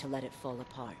ready to let it fall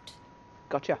apart.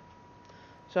 Gotcha.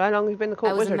 So how long have you been the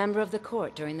court I was wizard? a member of the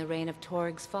court during the reign of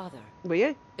Torg's father. Were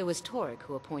you? It was Torg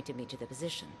who appointed me to the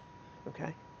position.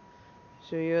 Okay.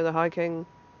 So you're the High King?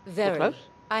 Very. Close?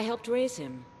 I helped raise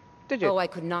him. Did you? Oh, I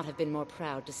could not have been more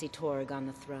proud to see Torg on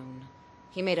the throne.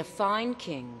 He made a fine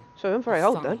king. So I'm very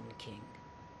old then. Fine king.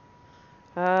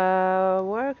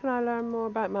 Where can I learn more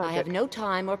about magic? I have no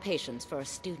time or patience for a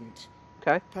student.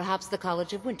 Okay. Perhaps the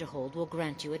College of Winterhold will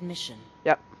grant you admission.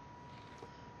 Yep.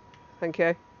 Thank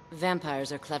you.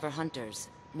 Vampires are clever hunters.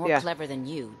 More Yeah. clever than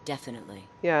you, definitely.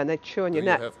 Yeah, and they chew on Do your you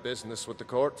neck. have business with the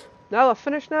court? No, I've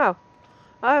finished now.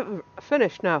 I've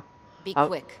finished now. Be Oh,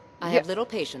 quick. I yeah. have little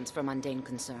patience for mundane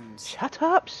concerns. Shut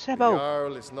up, The Sebo.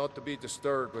 Jarl is not to be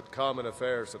disturbed with common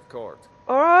affairs of court.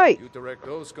 All right. You direct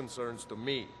those concerns to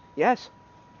me. Yes.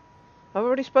 I've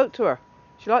already spoke to her.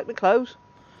 She liked my clothes.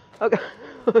 Okay.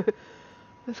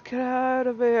 Let's get out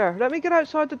of here. Let me get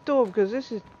outside the door because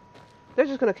this is... They're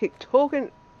just going to keep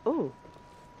talking. Oh.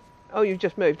 Oh, you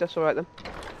just moved. That's all right then.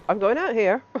 I'm going out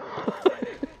here.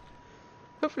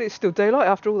 Hopefully it's still daylight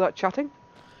after all that chatting.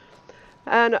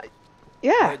 And,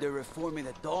 yeah. Heard they're reforming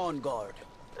the Dawn Guard.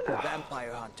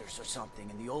 Vampire hunters or something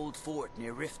in the old fort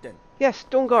near Riften. Yes,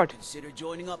 Dawn Guard. Consider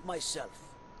joining up myself.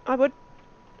 I would.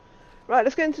 Right,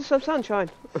 let's get into some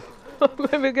sunshine.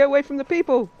 Maybe get away from the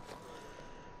people.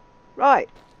 Right.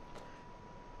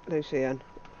 Lucian.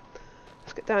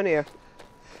 Let's get down here.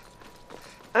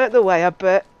 Out of the way a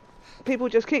bit. People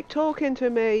just keep talking to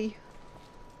me.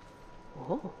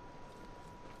 Oh.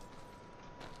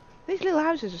 These little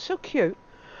houses are so cute.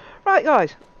 Right,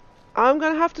 guys. I'm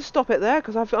going to have to stop it there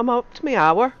because I'm up to my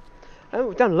hour. And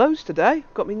we've done loads today.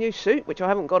 Got my new suit, which I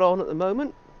haven't got on at the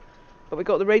moment. But we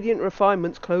got the Radiant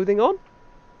Refinements clothing on.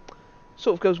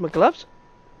 Sort of goes with my gloves.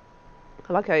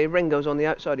 I like how your ring goes on the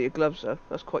outside of your gloves though.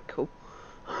 That's quite cool.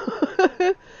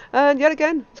 And yet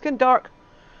again, it's getting dark.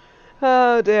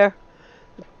 Oh dear.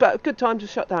 But a good time to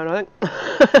shut down, I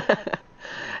think.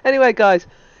 Anyway guys,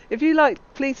 if you like,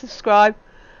 please subscribe.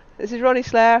 This is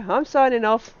RonnieSlayer. I'm signing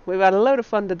off. We've had a load of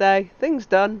fun today. Things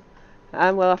done.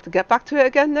 And we'll have to get back to it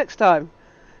again next time.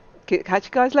 Catch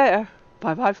you guys later.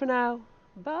 Bye bye for now.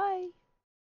 Bye.